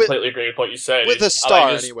I completely agree with what you said. With a star,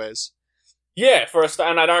 anyways. Yeah, for a star,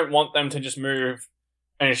 and I don't want them to just move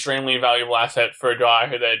an extremely valuable asset for a guy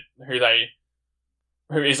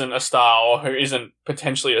who isn't a star or who isn't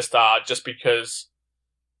potentially a star just because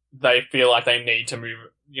they feel like they need to move,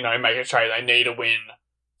 make a trade. They need to win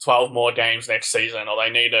 12 more games next season, or they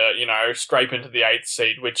need to, scrape into the 8th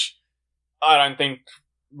seed, which I don't think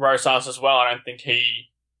Rosas as well. I don't think he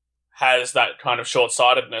has that kind of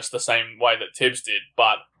short-sightedness the same way that Tibbs did,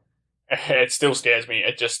 but it still scares me.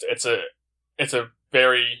 It's a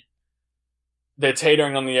very, they're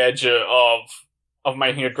teetering on the edge of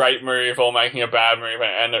making a great move or making a bad move,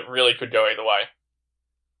 and it really could go either way.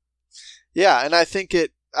 Yeah, and I think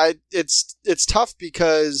it's tough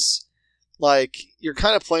because, like, you're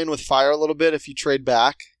kind of playing with fire a little bit if you trade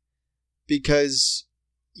back, because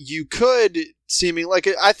you could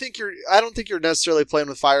I don't think you're necessarily playing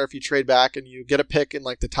with fire if you trade back and you get a pick in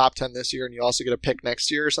like the top 10 this year and you also get a pick next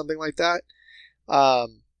year or something like that.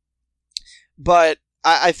 But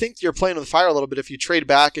I think you're playing with fire a little bit if you trade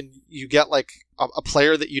back and you get like a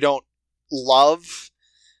player that you don't love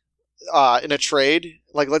in a trade.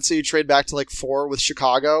 Like, let's say you trade back to like 4 with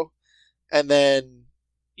Chicago, and then,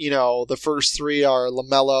 the first 3 are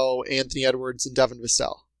LaMelo, Anthony Edwards, and Devin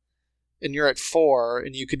Vassell. And you're at 4,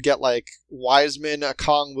 and you could get like Wiseman,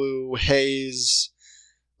 Okongwu, Hayes,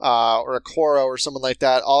 or Okoro or someone like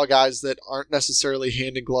that, all guys that aren't necessarily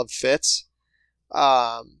hand-in-glove fits.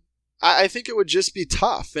 I think it would just be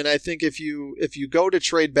tough, and I think if you go to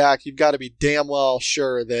trade back, you've got to be damn well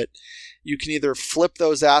sure that you can either flip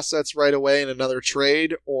those assets right away in another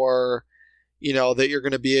trade, or that you're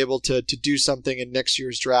going to be able to do something in next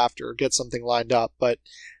year's draft or get something lined up. But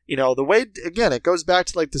the way, again, it goes back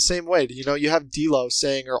to like the same way. You have D'Lo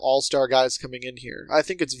saying are all-star guys coming in here. I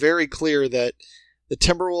think it's very clear that the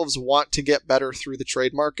Timberwolves want to get better through the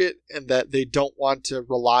trade market, and that they don't want to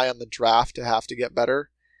rely on the draft to have to get better.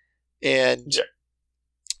 And,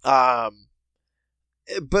 but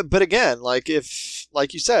again, like you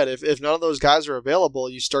said, if none of those guys are available,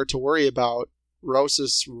 you start to worry about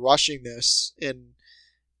Rosas rushing this and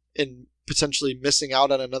potentially missing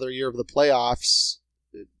out on another year of the playoffs,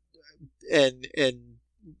 and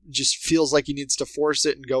just feels like he needs to force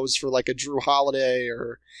it and goes for like a Drew Holiday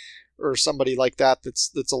or somebody like that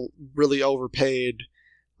that's a really overpaid.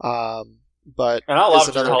 But and I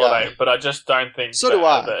love Drew Holiday, but I just don't think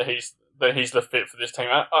that he's the fit for this team.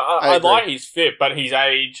 I like his fit, but his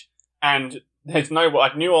age, and there's no,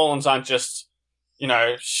 like, New Orleans aren't just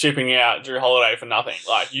shipping out Drew Holiday for nothing.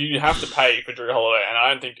 Like, you have to pay for Drew Holiday, and I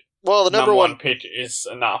don't think the number one pick is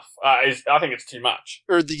enough. I think it's too much.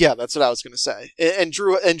 That's what I was going to say. And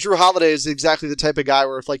Drew Holiday is exactly the type of guy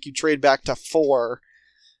where if like you trade back to 4,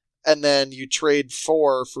 and then you trade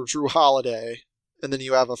 4 for Drew Holiday, and then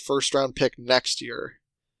you have a first-round pick next year,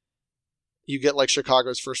 you get like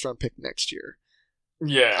Chicago's first-round pick next year.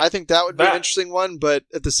 Yeah. I think that would be an interesting one, but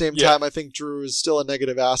at the same time, I think Drew is still a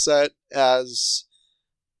negative asset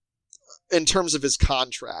in terms of his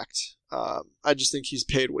contract. I just think he's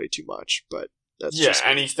paid way too much, but that's just...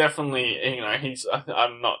 and he's definitely, I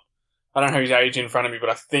don't have his age in front of me,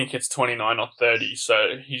 but I think it's 29 or 30, so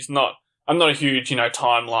I'm not a huge,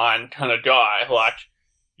 timeline kind of guy. Like,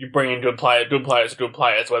 you bring in good players,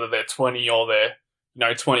 whether they're 20 or they're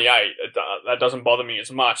 28. That doesn't bother me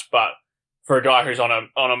as much. But for a guy who's on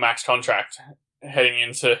a max contract heading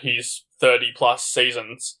into his 30 plus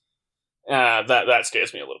seasons, that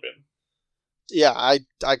scares me a little bit. Yeah, I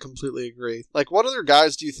completely agree. Like, what other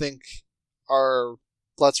guys do you think are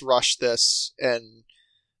let's rush this and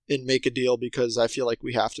make a deal because I feel like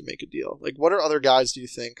we have to make a deal? Like, what are other guys do you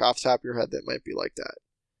think off the top of your head that might be like that?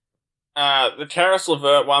 The Caris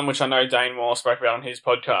LeVert one, which I know Dane Moore spoke about on his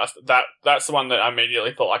podcast, that's the one that I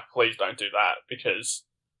immediately thought, like, please don't do that, because,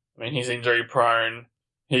 I mean, he's injury prone,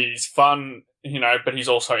 he's fun, but he's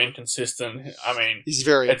also inconsistent. I mean, he's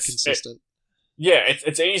very inconsistent.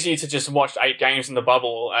 It's easy to just watch 8 games in the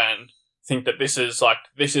bubble and think that this is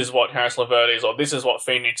what Caris LeVert is, or this is what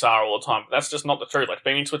Phoenix are all the time. But that's just not the truth. Like,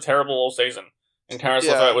 Phoenix were terrible all season, and Caris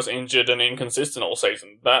LeVert was injured and inconsistent all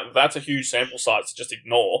season. That's a huge sample size to just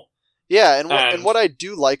ignore. Yeah, and what I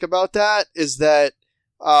do like about that is that,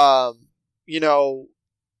 I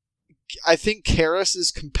think Caris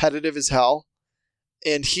is competitive as hell,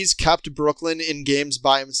 and he's kept Brooklyn in games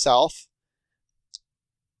by himself.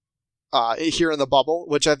 here in the bubble,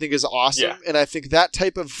 which I think is awesome. Yeah. And I think that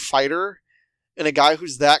type of fighter and a guy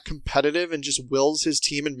who's that competitive and just wills his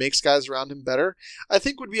team and makes guys around him better, I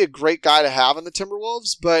think would be a great guy to have in the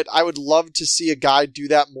Timberwolves, but I would love to see a guy do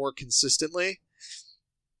that more consistently.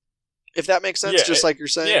 If that makes sense, just like you're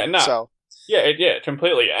saying. Yeah, no. So. Yeah,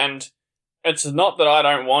 completely. And it's not that I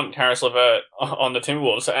don't want Karis LeVert on the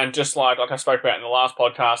Timberwolves, and just like I spoke about in the last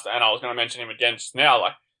podcast, and I was going to mention him again just now,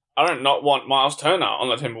 like, I don't not want Miles Turner on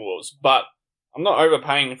the Timberwolves, but I'm not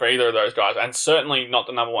overpaying for either of those guys, and certainly not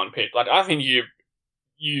the number one pick. Like, I think you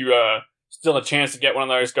still a chance to get one of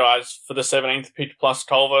those guys for the 17th pick plus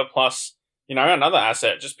Culver plus, another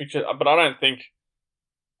asset, just because, but I don't think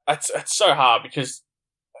it's so hard because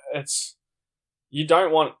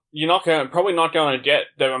probably not going to get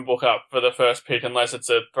Devin Booker for the first pick unless it's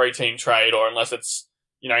a 3-team trade or unless it's,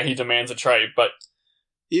 he demands a trade, but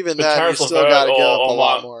even then, you still got to give up a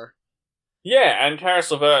lot more. Yeah, and Karis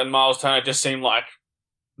LeVert and Miles Turner just seem like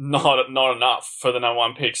not enough for the number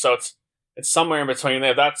one pick. So it's somewhere in between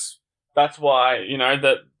there. That's why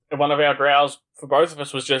that one of our growls for both of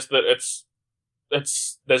us was just that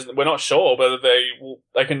we're not sure whether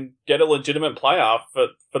they can get a legitimate player for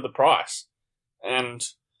the price, and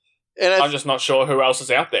I'm just not sure who else is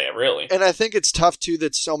out there really. And I think it's tough too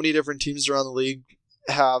that so many different teams around the league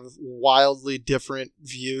have wildly different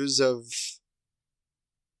views of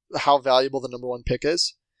how valuable the number one pick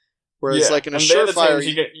is. Whereas like in a surefire,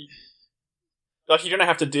 you're going to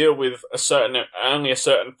have to deal with only a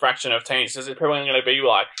certain fraction of teams. Is it probably going to be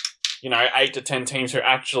like, 8 to 10 teams who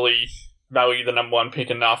actually value the number one pick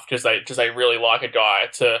enough because they really like a guy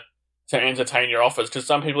to entertain your offers? Because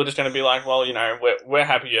some people are just going to be like, well, we're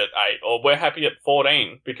happy at 8 or we're happy at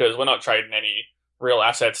 14 because we're not trading any real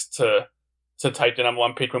assets to take the number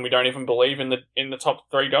one pick when we don't even believe in the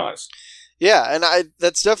top 3 guys. Yeah, and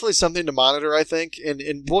that's definitely something to monitor, I think,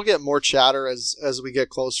 and we'll get more chatter as we get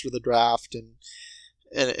closer to the draft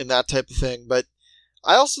and that type of thing. But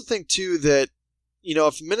I also think too that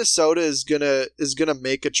if Minnesota is gonna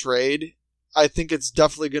make a trade, I think it's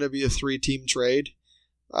definitely gonna be a 3-team trade.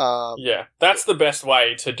 Yeah, that's the best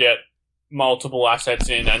way to get multiple assets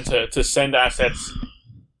in and to send assets,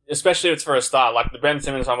 especially if it's for a start, like the Ben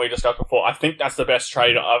Simmons one we discussed before. I think that's the best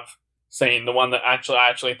trade I've seen, the one that I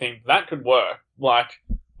actually think that could work, like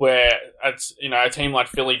where it's a team like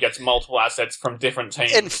Philly gets multiple assets from different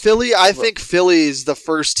teams. And Philly, I think Philly is the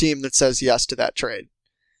first team that says yes to that trade,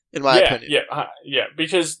 in my opinion. Yeah,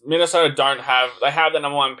 because Minnesota they have the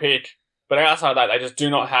number one pick, but outside of that, they just do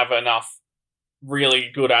not have enough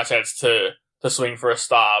really good assets to swing for a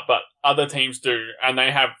star. But other teams do, and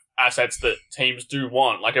they have assets that teams do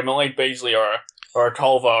want, like a Malik Beasley or a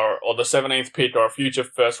Culver or the 17th pick or a future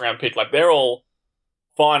first round pick. Like, they're all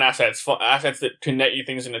fine assets that can net you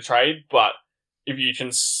things in a trade, but if you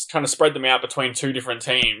can kind of spread them out between 2 different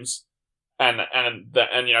teams and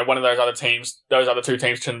one of those other two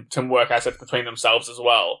teams can work assets between themselves as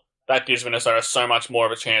well, that gives Minnesota so much more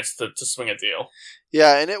of a chance to swing a deal.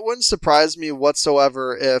 Yeah, and it wouldn't surprise me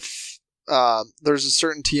whatsoever if there's a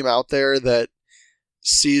certain team out there that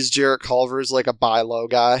sees Jarrett Culver as like a buy low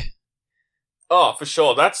guy. Oh, for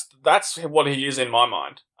sure. That's what he is in my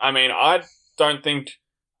mind. I mean, I don't think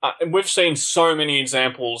we've seen so many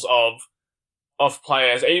examples of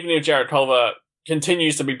players. Even if Jarrett Culver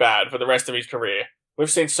continues to be bad for the rest of his career, we've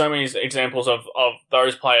seen so many examples of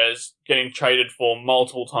those players getting traded for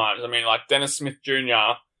multiple times. I mean, like Dennis Smith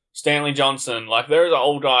Jr., Stanley Johnson. Like, there are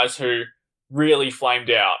old guys who really flamed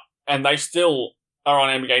out, and they still are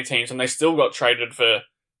on NBA teams, and they still got traded for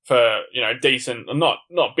decent, not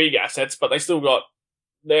big assets, but they still got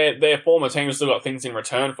their former teams still got things in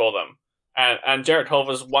return for them. And Jarrett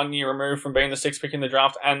Culver's 1 year removed from being the 6th pick in the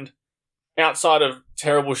draft, and outside of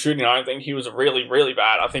terrible shooting, I don't think he was really, really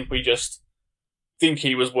bad. I think we just think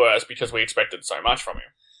he was worse because we expected so much from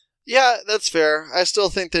him. Yeah, that's fair. I still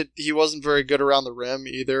think that he wasn't very good around the rim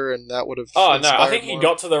either, and that would have. Oh no, I think he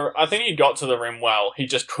got to the rim well. He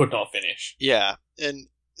just could not finish. Yeah, and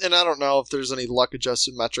I don't know if there's any luck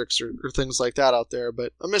adjusted metrics or things like that out there,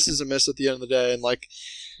 but a miss is a miss at the end of the day, and like,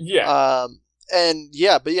 yeah,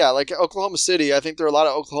 like Oklahoma City. I think there are a lot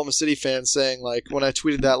of Oklahoma City fans saying, like, when I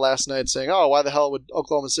tweeted that last night, saying, "Oh, why the hell would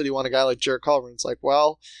Oklahoma City want a guy like Jarrett Culver?" And it's like,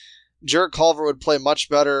 well, Jarrett Culver would play much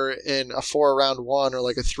better in a 4-round 1 or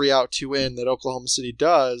like a 3-out 2-in that Oklahoma City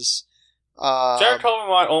does. Jarrett Culver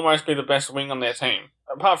might almost be the best wing on their team,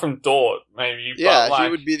 apart from Dort, maybe. Yeah, but,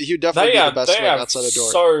 like, he would definitely be the best wing outside of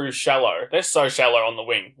Dort. So shallow. They're so shallow on the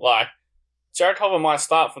wing. Like, Jarrett Culver might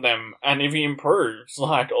start for them, and if he improves,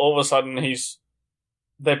 like, all of a sudden he's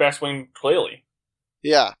their best wing clearly.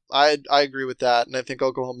 Yeah, I agree with that, and I think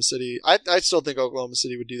Oklahoma City. I still think Oklahoma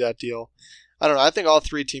City would do that deal. I don't know. I think all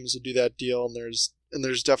three teams would do that deal, and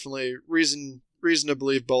there's definitely reason to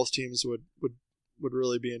believe both teams would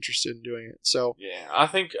really be interested in doing it. So yeah, I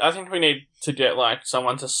think we need to get like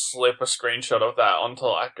someone to slip a screenshot of that onto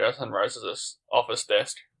like Gerson Rose's office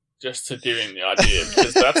desk just to give him the idea,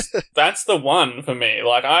 because that's the one for me.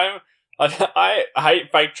 Like I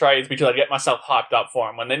hate fake trades because I get myself hyped up for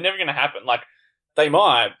them when they're never going to happen. Like they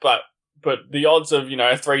might, but the odds of, a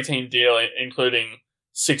 3-team deal including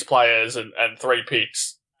 6 players and 3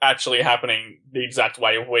 picks actually happening the exact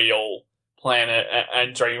way we all plan it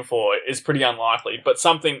and dream for is pretty unlikely. But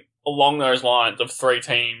something along those lines of 3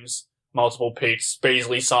 teams, multiple picks,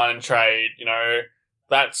 Beasley sign and trade,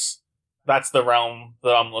 that's the realm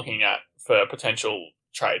that I'm looking at for potential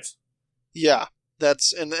trades. Yeah,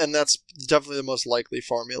 that's definitely the most likely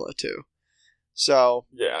formula too. So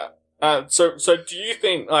yeah. So do you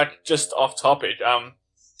think, like, just off topic,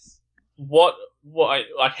 what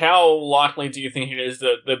how likely do you think it is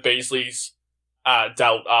that the Beasley's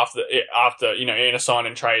dealt after in a sign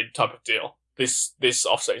and trade type of deal this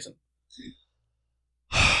off season?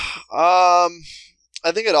 I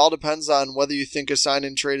think it all depends on whether you think a sign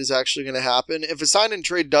and trade is actually going to happen. If a sign and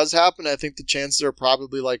trade does happen, I think the chances are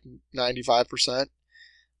probably like 95%.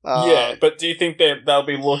 Yeah, but do you think they'll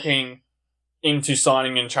be looking into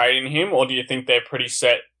signing and trading him, or do you think they're pretty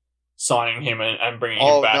set signing him and bringing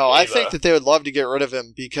him back? Oh, no, I think that they would love to get rid of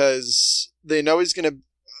him because they know he's going to,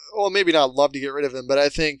 well, maybe not love to get rid of him, but I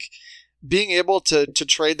think being able to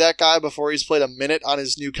trade that guy before he's played a minute on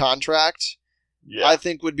his new contract, I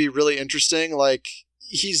think would be really interesting. Like,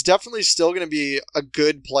 he's definitely still going to be a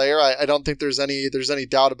good player. I don't think there's any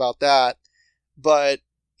doubt about that. But,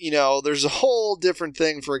 there's a whole different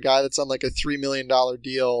thing for a guy that's on like a $3 million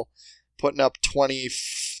deal, putting up 20,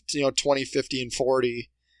 50, and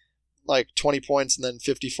 40, like 20 points and then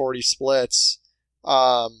 50, 40 splits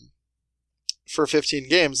for 15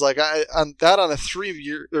 games. Like on a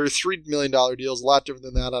 $3 million deal is a lot different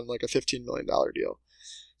than that on like a $15 million deal.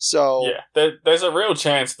 So yeah, there's a real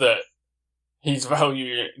chance that his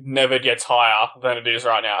value never gets higher than it is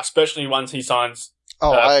right now, especially once he signs a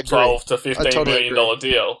 $12 to $15 million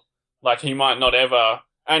deal. Like, he might not ever.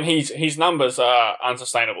 And his numbers are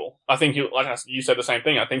unsustainable. I think like you said the same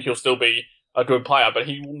thing. I think he'll still be a good player, but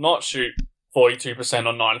he will not shoot 42%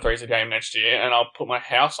 on 9 threes a game next year, and I'll put my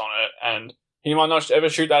house on it, and he might not ever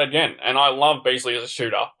shoot that again. And I love Beasley as a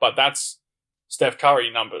shooter, but that's Steph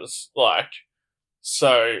Curry numbers. Like,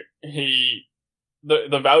 so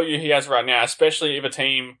the value he has right now, especially if a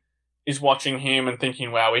team is watching him and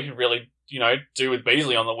thinking, wow, we could really, do with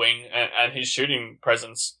Beasley on the wing and his shooting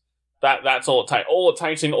presence. That's all it takes. All it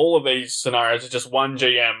takes in all of these scenarios is just one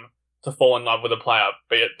GM to fall in love with a player,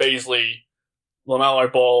 be it Beasley, LaMelo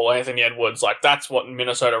Ball, or Anthony Edwards. Like, that's what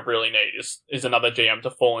Minnesota really need is another GM to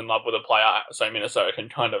fall in love with a player, so Minnesota can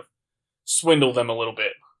kind of swindle them a little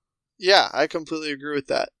bit. Yeah, I completely agree with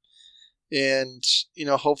that. And,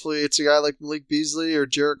 hopefully it's a guy like Malik Beasley or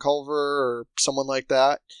Jarrett Culver or someone like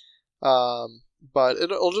that. But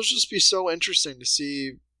it'll just be so interesting to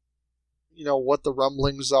see, what the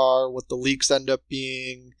rumblings are, what the leaks end up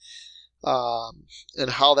being, and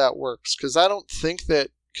how that works. Because I don't think that,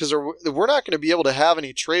 because we're not going to be able to have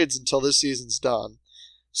any trades until this season's done.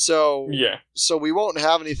 So we won't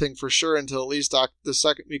have anything for sure until at least the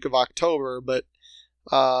second week of October. But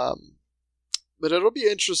it'll be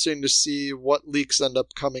interesting to see what leaks end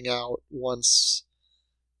up coming out once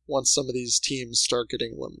some of these teams start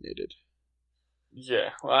getting eliminated. Yeah,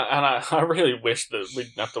 and I really wish that we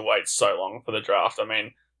didn't have to wait so long for the draft. I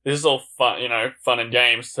mean, this is all fun, fun and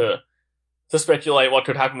games to speculate what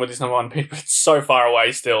could happen with this number 1 pick, but it's so far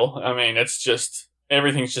away still. I mean, it's just,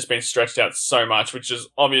 everything's just been stretched out so much, which is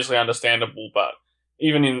obviously understandable, but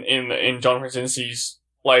even in John Krasinski's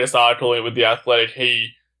latest article with The Athletic, he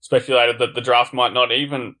speculated that the draft might not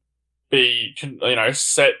even be,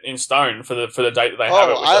 set in stone for the date that they have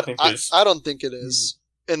it, which I don't think it is.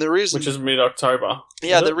 And the reason, which is mid-October.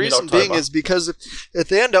 Yeah, the reason being is because if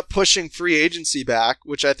they end up pushing free agency back,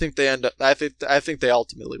 which I think they I think they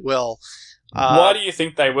ultimately will. Why do you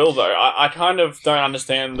think they will, though? I kind of don't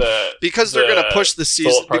understand because they're going to push the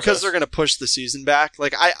season. Because they're going to push the season back.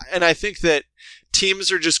 Like I think that teams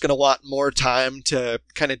are just going to want more time to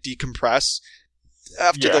kind of decompress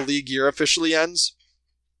after the league year officially ends.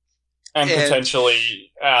 And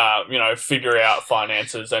potentially, figure out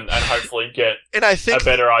finances and hopefully get a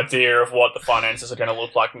better idea of what the finances are going to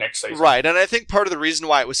look like next season. Right, and I think part of the reason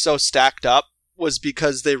why it was so stacked up was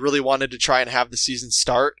because they really wanted to try and have the season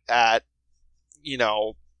start at,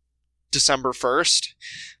 December 1st.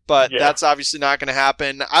 but Yeah. that's obviously not going to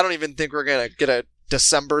happen. I don't even think we're going to get a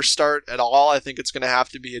December start at all. I think it's going to have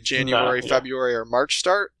to be a January, February, or March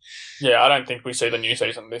start. Yeah, I don't think we see the new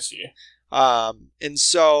season this year. And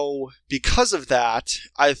so because of that,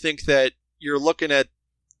 I think that you're looking at,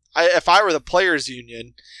 if I were the players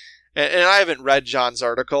union, and I haven't read John's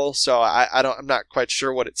article, so I'm not quite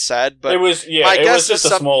sure what it said, but it was just a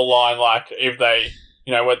small line, like if they,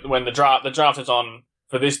 when the draft is on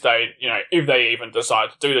for this date, if they even decide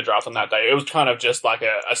to do the draft on that day, it was kind of just like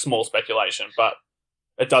a small speculation, but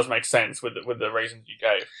it does make sense with the reasons you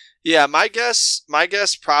gave. Yeah, my guess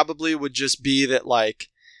probably would just be that like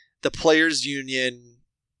the players union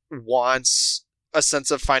wants a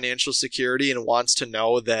sense of financial security and wants to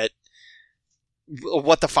know that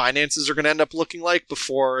what the finances are going to end up looking like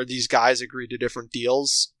before these guys agree to different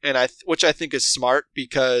deals, and which I think is smart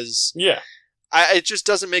because it just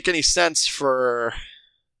doesn't make any sense for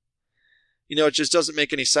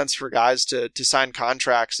guys to sign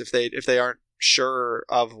contracts if they aren't sure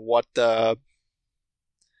of what the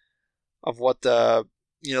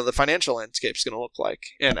the financial landscape is going to look like,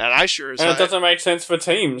 and I sure as and it doesn't make sense for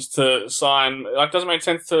teams to sign. Like, it doesn't make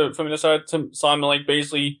sense for Minnesota to sign Malik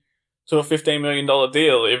Beasley to a $15 million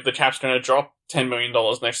deal if the cap's going to drop $10 million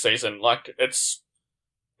next season. Like, it's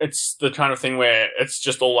the kind of thing where it's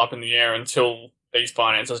just all up in the air until these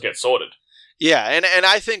finances get sorted. Yeah, and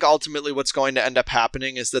I think ultimately what's going to end up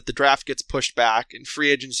happening is that the draft gets pushed back and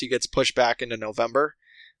free agency gets pushed back into November.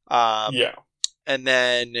 And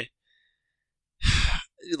then,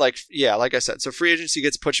 like I said, so free agency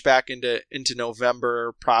gets pushed back into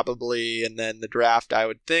November probably, and then the draft, I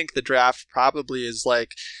would think the draft probably is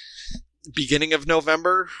like beginning of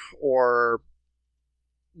November or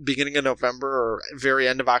very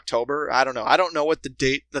end of October. I don't know. I don't know what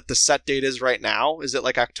the set date is right now. Is it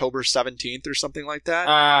like October 17th or something like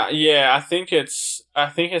that? Yeah, I think it's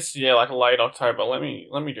like late October. Let me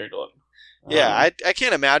Google it. Yeah, I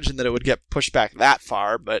can't imagine that it would get pushed back that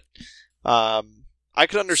far, but I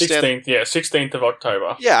could understand 16th of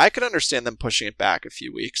October. Yeah, I could understand them pushing it back a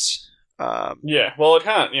few weeks. Yeah, well, it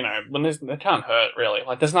can't, it can't hurt really.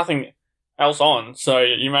 Like, there's nothing else on, so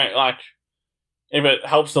you may, like, if it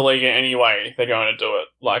helps the league in any way, they're going to do it.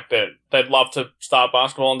 Like, they'd love to start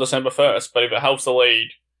basketball on December 1st, but if it helps the league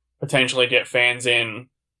potentially get fans in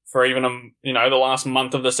for even the last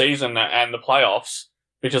month of the season and the playoffs,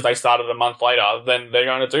 because they started a month later, then they're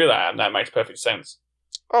going to do that, and that makes perfect sense.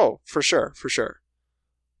 Oh, for sure.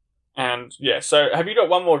 And yeah, so have you got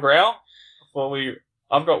one more growl?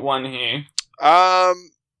 I've got one here. I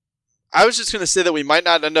was just going to say that we might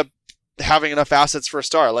not end up having enough assets for a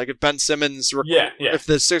star. Like if Ben Simmons, if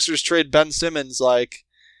the Sixers trade Ben Simmons, like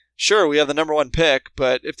sure we have the number one pick,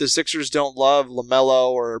 but if the Sixers don't love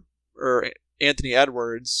LaMelo or Anthony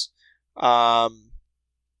Edwards, how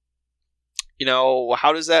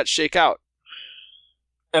does that shake out?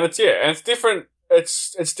 And it's different.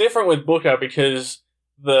 It's different with Booker because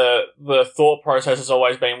the thought process has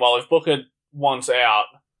always been, well, if Booker wants out,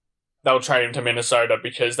 they'll trade him to Minnesota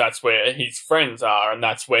because that's where his friends are and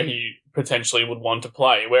that's where he potentially would want to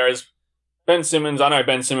play. Whereas Ben Simmons, I know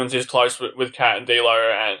Ben Simmons is close with Kat and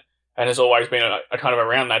D'Lo and has always been a kind of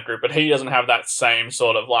around that group, but he doesn't have that same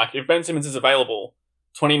sort of, like, if Ben Simmons is available,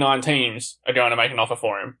 29 teams are going to make an offer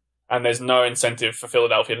for him, and there's no incentive for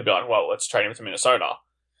Philadelphia to be like, well, let's trade him to Minnesota.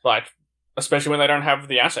 Like, especially when they don't have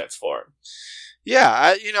the assets for it. Yeah,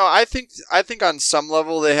 I think on some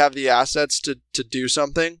level they have the assets to do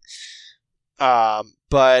something,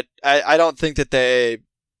 but I don't think that they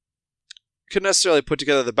could necessarily put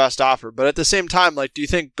together the best offer. But at the same time, like, do you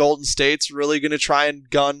think Golden State's really going to try and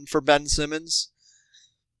gun for Ben Simmons?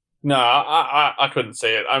 No, I couldn't see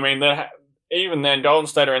it. I mean, even then, Golden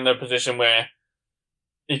State are in the position where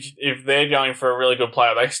if they're going for a really good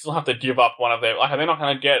player, they still have to give up one of their... Like, they're not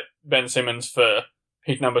going to get Ben Simmons for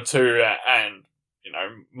pick number 2 and,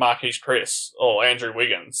 Marquise Chris or Andrew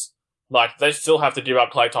Wiggins. Like, they still have to give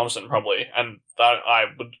up Klay Thompson, probably, and I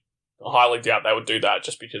would highly doubt they would do that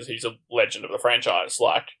just because he's a legend of the franchise.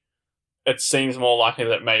 Like, it seems more likely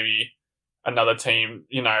that maybe another team,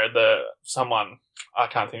 someone... I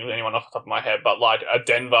can't think of anyone off the top of my head, but like a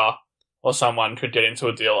Denver or someone could get into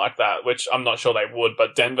a deal like that, which I'm not sure they would,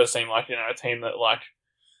 but Denver seemed like, a team that like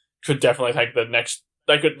could definitely take the next,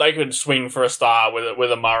 they could swing for a star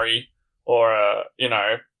with a Murray or a,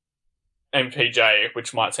 MPJ,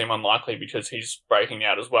 which might seem unlikely because he's breaking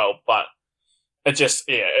out as well, but it just,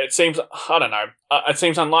 it seems, I don't know, it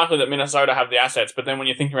seems unlikely that Minnesota have the assets, but then when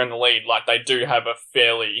you think around the league, like they do have a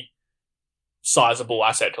fairly sizable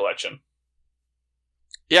asset collection.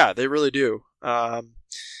 Yeah, they really do. And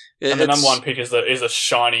the number one pick is a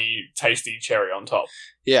shiny, tasty cherry on top.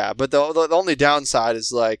 Yeah, but the only downside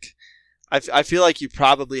is like, I feel like you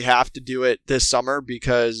probably have to do it this summer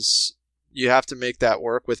because you have to make that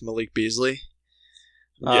work with Malik Beasley.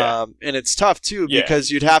 Yeah. And it's tough too Yeah.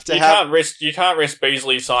 because you'd have to you can't risk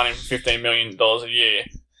Beasley signing for $15 million a year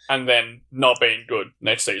and then not being good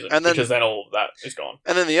next season, because then all of that is gone.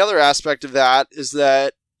 And then the other aspect of that is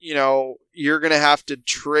that, you know, you're gonna have to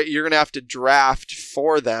draft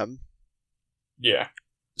for them. Yeah.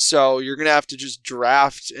 So you're going to have to just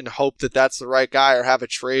draft and hope that that's the right guy or have a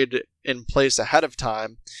trade in place ahead of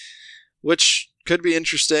time, which could be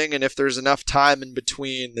interesting. And if there's enough time in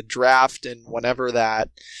between the draft and whenever that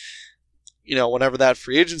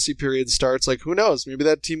free agency period starts, like, who knows? Maybe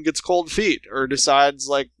that team gets cold feet or decides,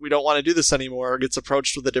 like, we don't want to do this anymore, or gets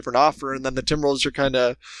approached with a different offer. And then the Timberwolves are kind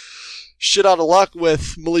of shit out of luck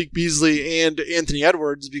with Malik Beasley and Anthony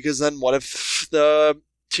Edwards, because then what if the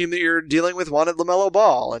team that you're dealing with wanted LaMelo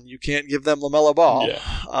Ball and you can't give them LaMelo Ball?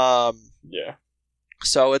 Yeah.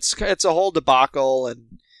 So it's a whole debacle,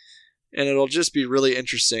 and it'll just be really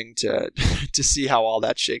interesting to see how all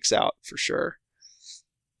that shakes out for sure.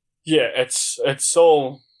 Yeah, it's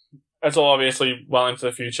all obviously well into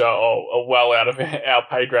the future, or well out of our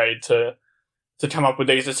pay grade to come up with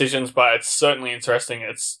these decisions, but it's certainly interesting.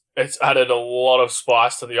 It's added a lot of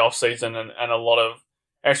spice to the off season and a lot of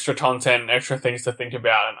extra content and extra things to think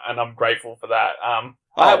about, and I'm grateful for that. I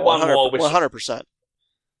have one more, which 100%.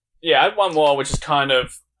 Yeah, I have one more, which is kind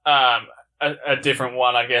of a different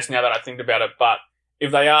one, I guess, now that I think about it. But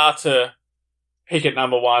if they are to pick at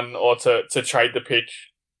number one, or to trade the pick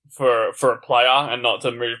for a player and not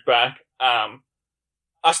to move back, I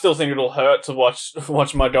still think it'll hurt to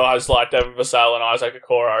watch my guys like Devin Vassell and Isaac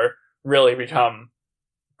Okoro really become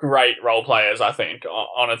great role players, I think,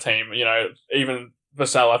 on a team. You know, even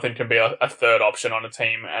Vassell, I think, can be a third option on a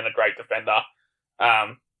team and a great defender.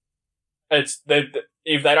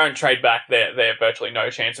 If they don't trade back, they're virtually no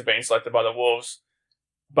chance of being selected by the Wolves.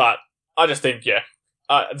 But I just think,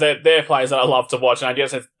 they're players that I love to watch, and I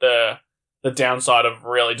guess it's the downside of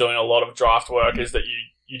really doing a lot of draft work is that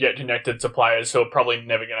you get connected to players who are probably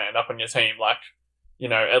never going to end up on your team. Like, you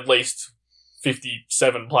know, at least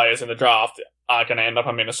 57 players in the draft are going to end up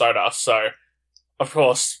in Minnesota. So, of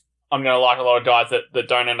course, I'm going to like a lot of guys that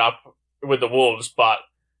don't end up with the Wolves, but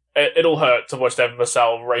it'll hurt to watch Devin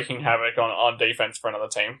Vassell wreaking havoc on defense for another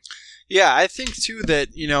team. Yeah, I think, too,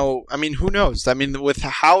 that, you know, I mean, who knows? I mean, with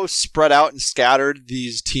how spread out and scattered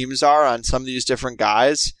these teams are on some of these different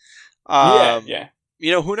guys, yeah.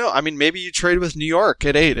 You know, who knows? I mean, maybe you trade with New York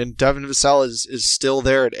at 8 and Devin Vassell is still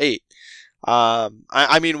there at 8.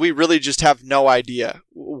 I mean, we really just have no idea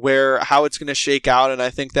how it's going to shake out, and I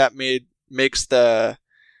think that makes the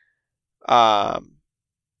I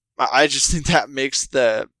just think that makes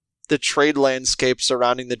the trade landscape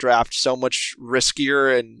surrounding the draft so much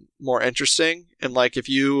riskier and more interesting. And like, if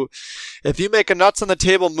you make a nuts on the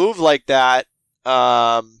table move like that,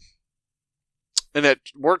 and it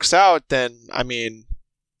works out, then I mean,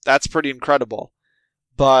 that's pretty incredible.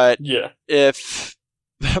 But if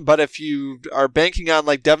you are banking on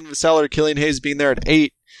like Devin Vassell or Killian Hayes being there at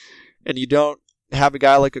 8, and you don't have a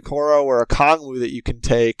guy like Okoro or a Kongwu that you can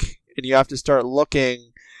take, and you have to start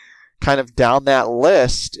looking kind of down that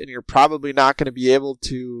list, and you're probably not going to be able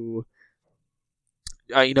to,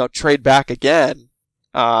 trade back again.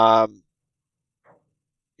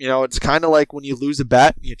 It's kind of like when you lose a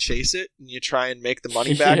bet, you chase it and you try and make the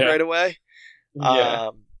money back right away.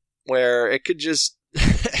 Where it could just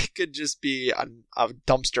be a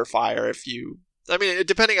dumpster fire if you. I mean,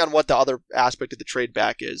 depending on what the other aspect of the trade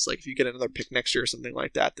back is, like if you get another pick next year or something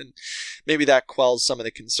like that, then maybe that quells some of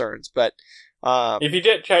the concerns. But if you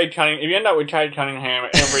end up with Cade Cunningham,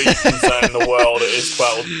 every concern in the world is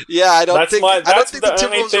quelled. Yeah, I don't think that's the the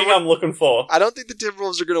only thing I'm looking for. I don't think the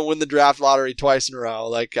Timberwolves are going to win the draft lottery twice in a row.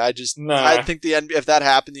 Like, I think if that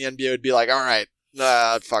happened, the NBA would be like, all right,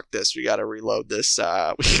 fuck this. We got to reload this.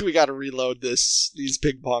 We got to reload these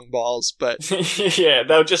ping pong balls. But yeah,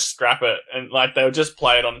 they'll just scrap it, and like they'll just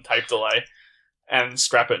play it on a tape delay and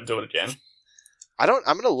scrap it and do it again. I'm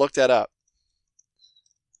going to look that up.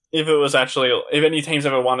 If any teams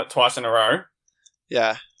ever won it twice in a row.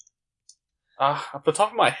 Yeah. Off the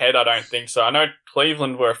top of my head, I don't think so. I know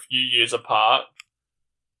Cleveland were a few years apart.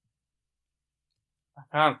 I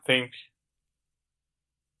can't think.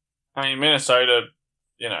 I mean, Minnesota,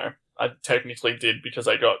 I technically did because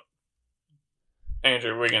they got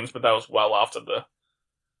Andrew Wiggins, but that was well after the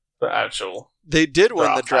actual. They did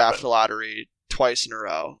win the draft happened. lottery twice in a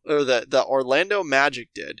row. Or the Orlando Magic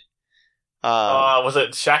did. Was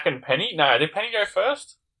it Shaq and Penny? No, did Penny go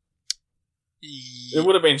first? It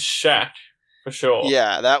would have been Shaq. for sure.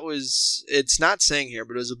 Yeah, that was. It's not saying here,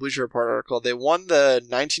 but it was a Bleacher Report article. They won the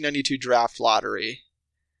 1992 draft lottery.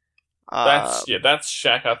 That's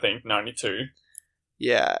Shaq, I think, 92.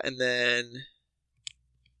 Yeah, and then.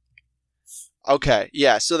 Okay,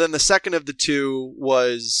 yeah. So then the second of the two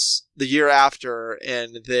was the year after,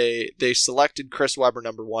 and they selected Chris Webber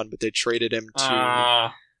number 1, but they traded him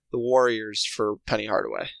to the Warriors for Penny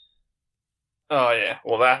Hardaway. Oh yeah,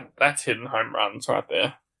 well that's hidden home runs right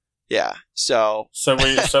there. Yeah, so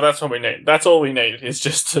that's what we need. That's all we need is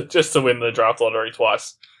just to win the draft lottery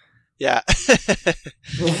twice. Yeah,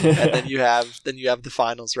 and then you have the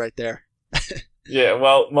finals right there. Yeah,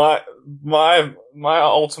 well, my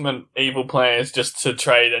ultimate evil plan is just to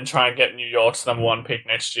trade and try and get New York's number 1 pick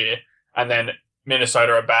next year, and then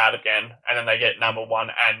Minnesota are bad again, and then they get number 1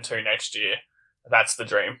 and 2 next year. That's the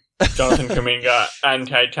dream. Jonathan Kuminga and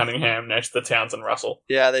Cade Cunningham next to Towns and Russell.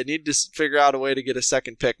 Yeah, they need to figure out a way to get a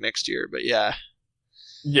second pick next year, but yeah.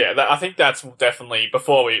 Yeah, I think that's definitely,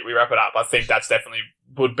 before we wrap it up, I think that's definitely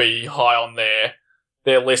would be high on their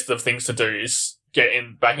list of things to do is get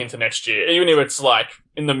back into next year. Even if it's like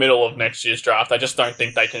in the middle of next year's draft, I just don't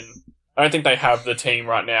think they can. I don't think they have the team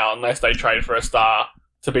right now unless they trade for a star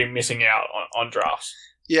to be missing out on drafts.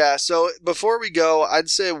 Yeah, so before we go, I'd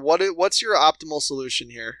say what's your optimal solution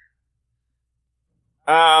here?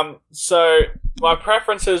 So my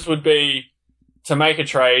preferences would be to make a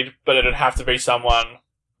trade, but it'd have to be someone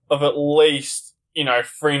of at least,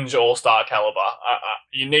 fringe all-star caliber.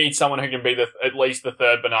 You need someone who can be at least the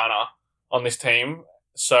third banana on this team.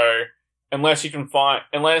 So if you can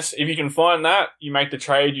find that, you make the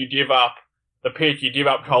trade, you give up the pick, you give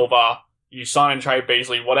up Culver, you sign and trade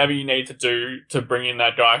Beasley, whatever you need to do to bring in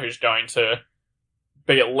that guy who's going to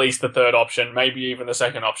be at least the third option, maybe even the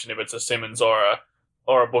second option if it's a Simmons or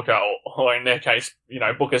a Booker, or in their case,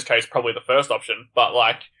 Booker's case, probably the first option. But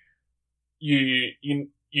like, you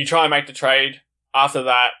try and make the trade. After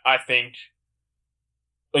that, I think,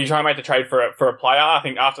 you try and make the trade for a player. I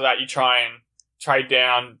think after that, you try and trade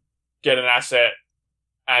down, get an asset,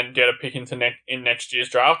 and get a pick in next year's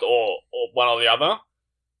draft, or one or the other.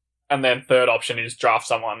 And then third option is draft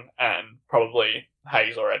someone, and probably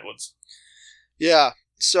Hayes or Edwards. Yeah.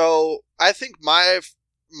 So I think my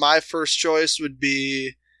first choice would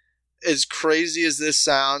be, as crazy as this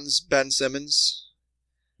sounds, Ben Simmons.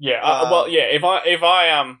 Yeah.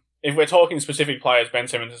 If we're talking specific players, Ben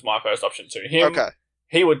Simmons is my first option too. Okay.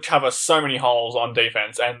 He would cover so many holes on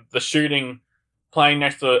defense, and the shooting, playing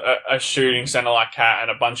next to a shooting center like Cat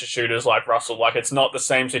and a bunch of shooters like Russell, like it's not the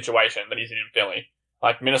same situation that he's in Philly.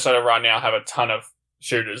 Like Minnesota right now have a ton of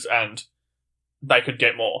shooters, and they could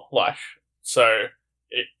get more. Like, so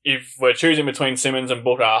if we're choosing between Simmons and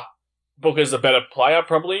Booker, Booker's the better player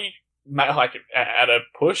probably, like at a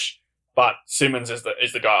push, but Simmons is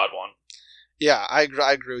the guy I'd want. Yeah, I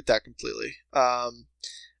agree with that completely.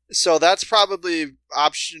 So that's probably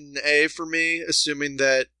option A for me, assuming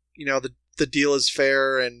that the deal is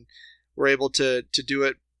fair and we're able to do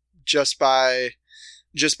it just by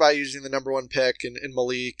using the number 1 pick and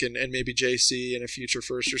Malik and maybe JC and a future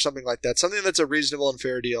first or something like that. Something that's a reasonable and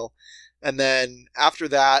fair deal. And then after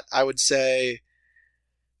that, I would say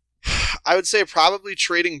probably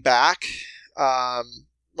trading back,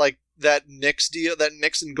 like that Knicks deal, that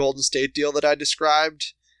Knicks and Golden State deal that I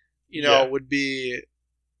described, would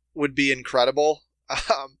be incredible.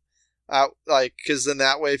 Because then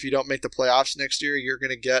that way, if you don't make the playoffs next year, you're going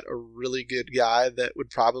to get a really good guy that would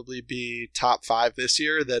probably be top 5 this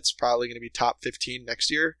year. That's probably going to be top 15 next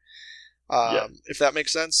year. If that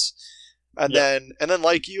makes sense. And then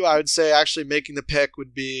like you, I would say actually making the pick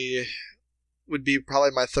would be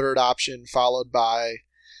probably my third option, followed by,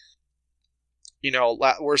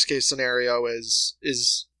 worst case scenario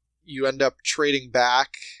is you end up trading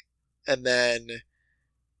back, and then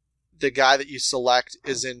the guy that you select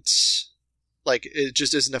isn't, like, it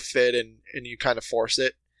just isn't a fit, and you kind of force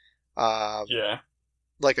it.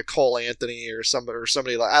 Like a Cole Anthony or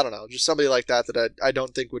somebody like, I don't know, just somebody like that I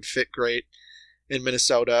don't think would fit great in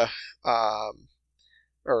Minnesota.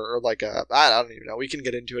 Or like I don't even know. We can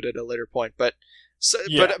get into it at a later point, but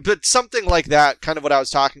something like that, kind of what I was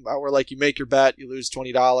talking about, where like you make your bet, you lose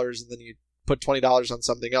 $20, and then you put $20 on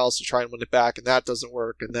something else to try and win it back, and that doesn't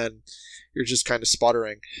work, and then you're just kind of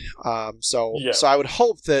sputtering. So I would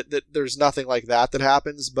hope that there's nothing like that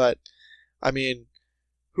happens, but I mean,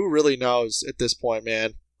 who really knows at this point,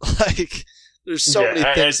 man? Like, there's so many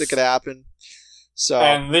things that could happen. So,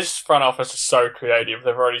 and this front office is so creative.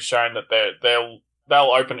 They've already shown that they'll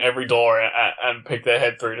open every door and pick their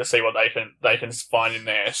head through to see what they can find in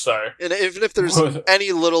there. So, and even if there's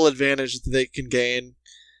any little advantage that they can gain,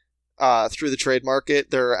 through the trade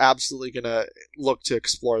market, they're absolutely going to look to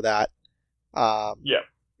explore that. Yeah.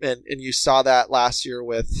 And you saw that last year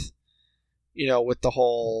with, with the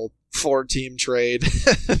whole 4-team trade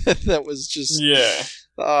that was just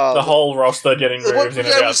the whole roster getting moved in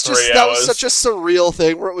about 3 hours. That was such a surreal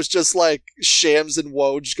thing where it was just like Shams and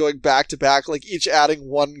Woj going back to back, like each adding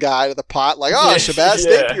one guy to the pot. Like, Shabazz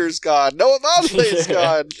Napier's gone, Noah Vonleh's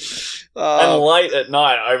gone, and late at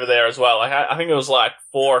night over there as well. Like I think it was like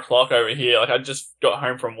 4:00 over here. Like I just got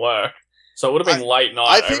home from work. So it would have been late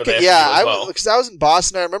night over there. Because I was in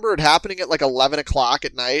Boston. I remember it happening at like 11 o'clock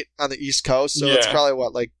at night on the East Coast. So it's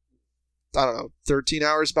probably 13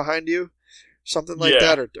 hours behind you, something like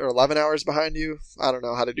that, or 11 hours behind you. I don't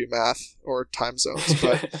know how to do math or time zones,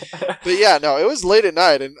 but yeah, no, it was late at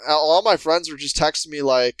night, and all my friends were just texting me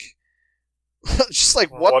like, just like,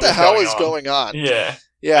 what the hell is going on? Yeah.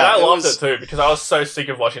 And I loved it too because I was so sick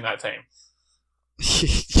of watching that team.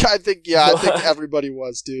 I think everybody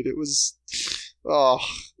was, dude. It was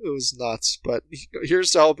nuts. But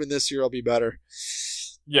here's to hoping this year will be better.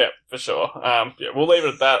 Yeah, for sure. We'll leave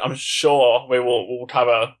it at that. I'm sure we'll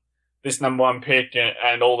cover this number 1 pick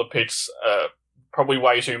and all the picks probably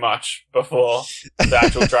way too much before the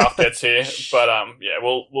actual draft gets here. But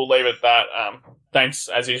we'll leave it at that. Thanks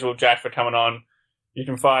as usual, Jack, for coming on. You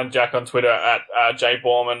can find Jack on Twitter at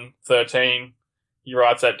jborman13. He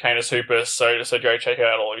writes at Canis Hoopus, so go check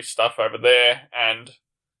out all his stuff over there. And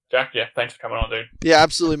Jack, thanks for coming on, dude. Yeah,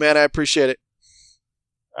 absolutely, man. I appreciate it.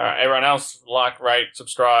 Everyone else, like, rate,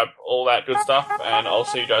 subscribe, all that good stuff, and I'll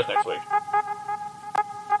see you guys next week.